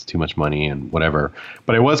 screw it. It's too much money and whatever.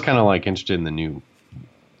 But I was kind of like interested in the new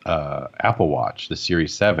Apple Watch, the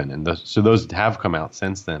Series 7. And so those have come out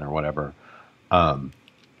since then or whatever. And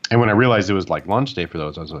when I realized it was like launch day for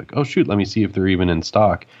those, I was like, oh shoot, let me see if they're even in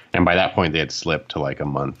stock. And by that point they had slipped to like a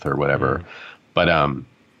month or whatever. But I'm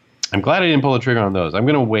glad I didn't pull the trigger on those. I'm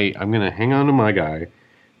going to wait. I'm going to hang on to my guy,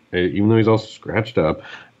 even though he's all scratched up.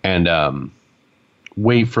 And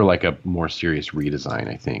wait for like a more serious redesign,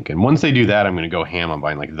 I think. And once they do that, I'm going to go ham on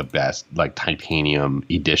buying like the best like titanium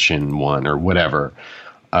edition one or whatever.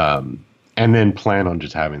 And then plan on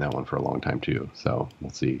just having that one for a long time too. So we'll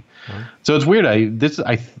see. So it's weird. This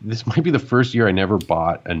might be the first year I never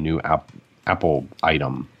bought a new Apple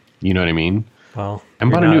item. You know what I mean? Well, I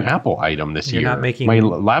bought a new Apple item this year. My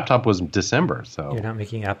laptop was December, so you're not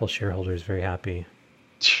making Apple shareholders very happy.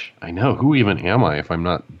 I know. Who even am I if I'm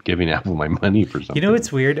not giving Apple my money for something? You know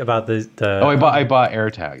what's weird about the I bought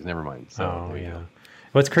AirTags. Never mind. So, yeah.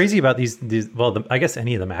 What's crazy about these I guess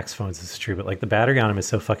any of the Max phones is true, but like the battery on them is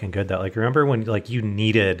so fucking good that like remember when like you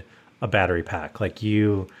needed a battery pack, like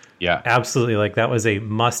you absolutely like that was a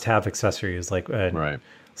must-have accessory. It was like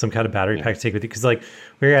some kind of battery pack to take with you because like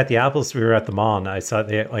we were at the mall and I saw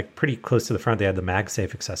they like pretty close to the front they had the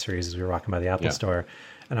MagSafe accessories as we were walking by the Apple store.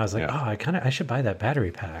 And I was like, I should buy that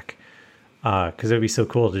battery pack because it would be so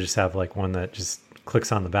cool to just have like one that just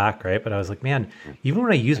clicks on the back, right? But I was like, man, even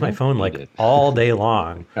when I use my phone like all day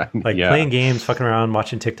long, like playing games, fucking around,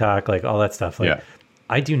 watching TikTok, like all that stuff, like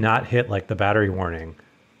I do not hit like the battery warning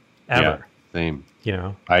ever. Yeah, same. You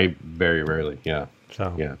know, I very rarely. Yeah.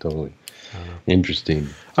 So yeah, totally. Interesting.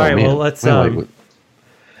 All right, well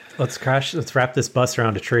let's wrap this bus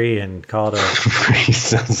around a tree and call it a...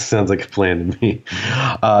 sounds like a plan to me.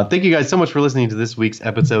 Thank you guys so much for listening to this week's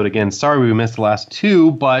episode. Again, sorry we missed the last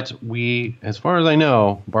 2, but we, as far as I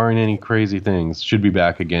know, barring any crazy things, should be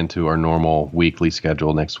back again to our normal weekly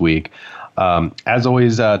schedule next week. As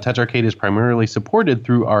always, TouchArcade is primarily supported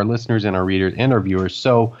through our listeners and our readers and our viewers,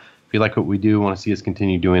 so If you like what we do, want to see us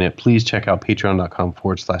continue doing it, please check out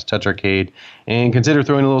patreon.com/TouchArcade and consider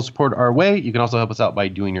throwing a little support our way. You can also help us out by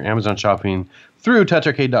doing your Amazon shopping through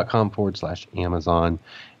TouchArcade.com/Amazon.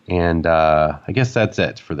 And I guess that's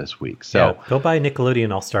it for this week. So go buy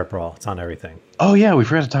Nickelodeon All-Star Brawl. It's on everything. Oh, yeah, we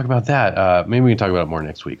forgot to talk about that. Maybe we can talk about it more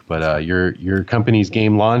next week. But your company's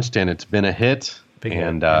game launched, and it's been a hit. Big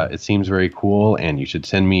and hit, yeah. It seems very cool, and you should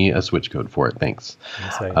send me a Switch code for it. Thanks.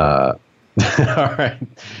 All right.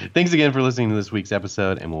 Thanks again for listening to this week's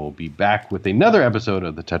episode, and we'll be back with another episode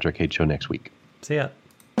of the Touch Arcade Show next week. See ya.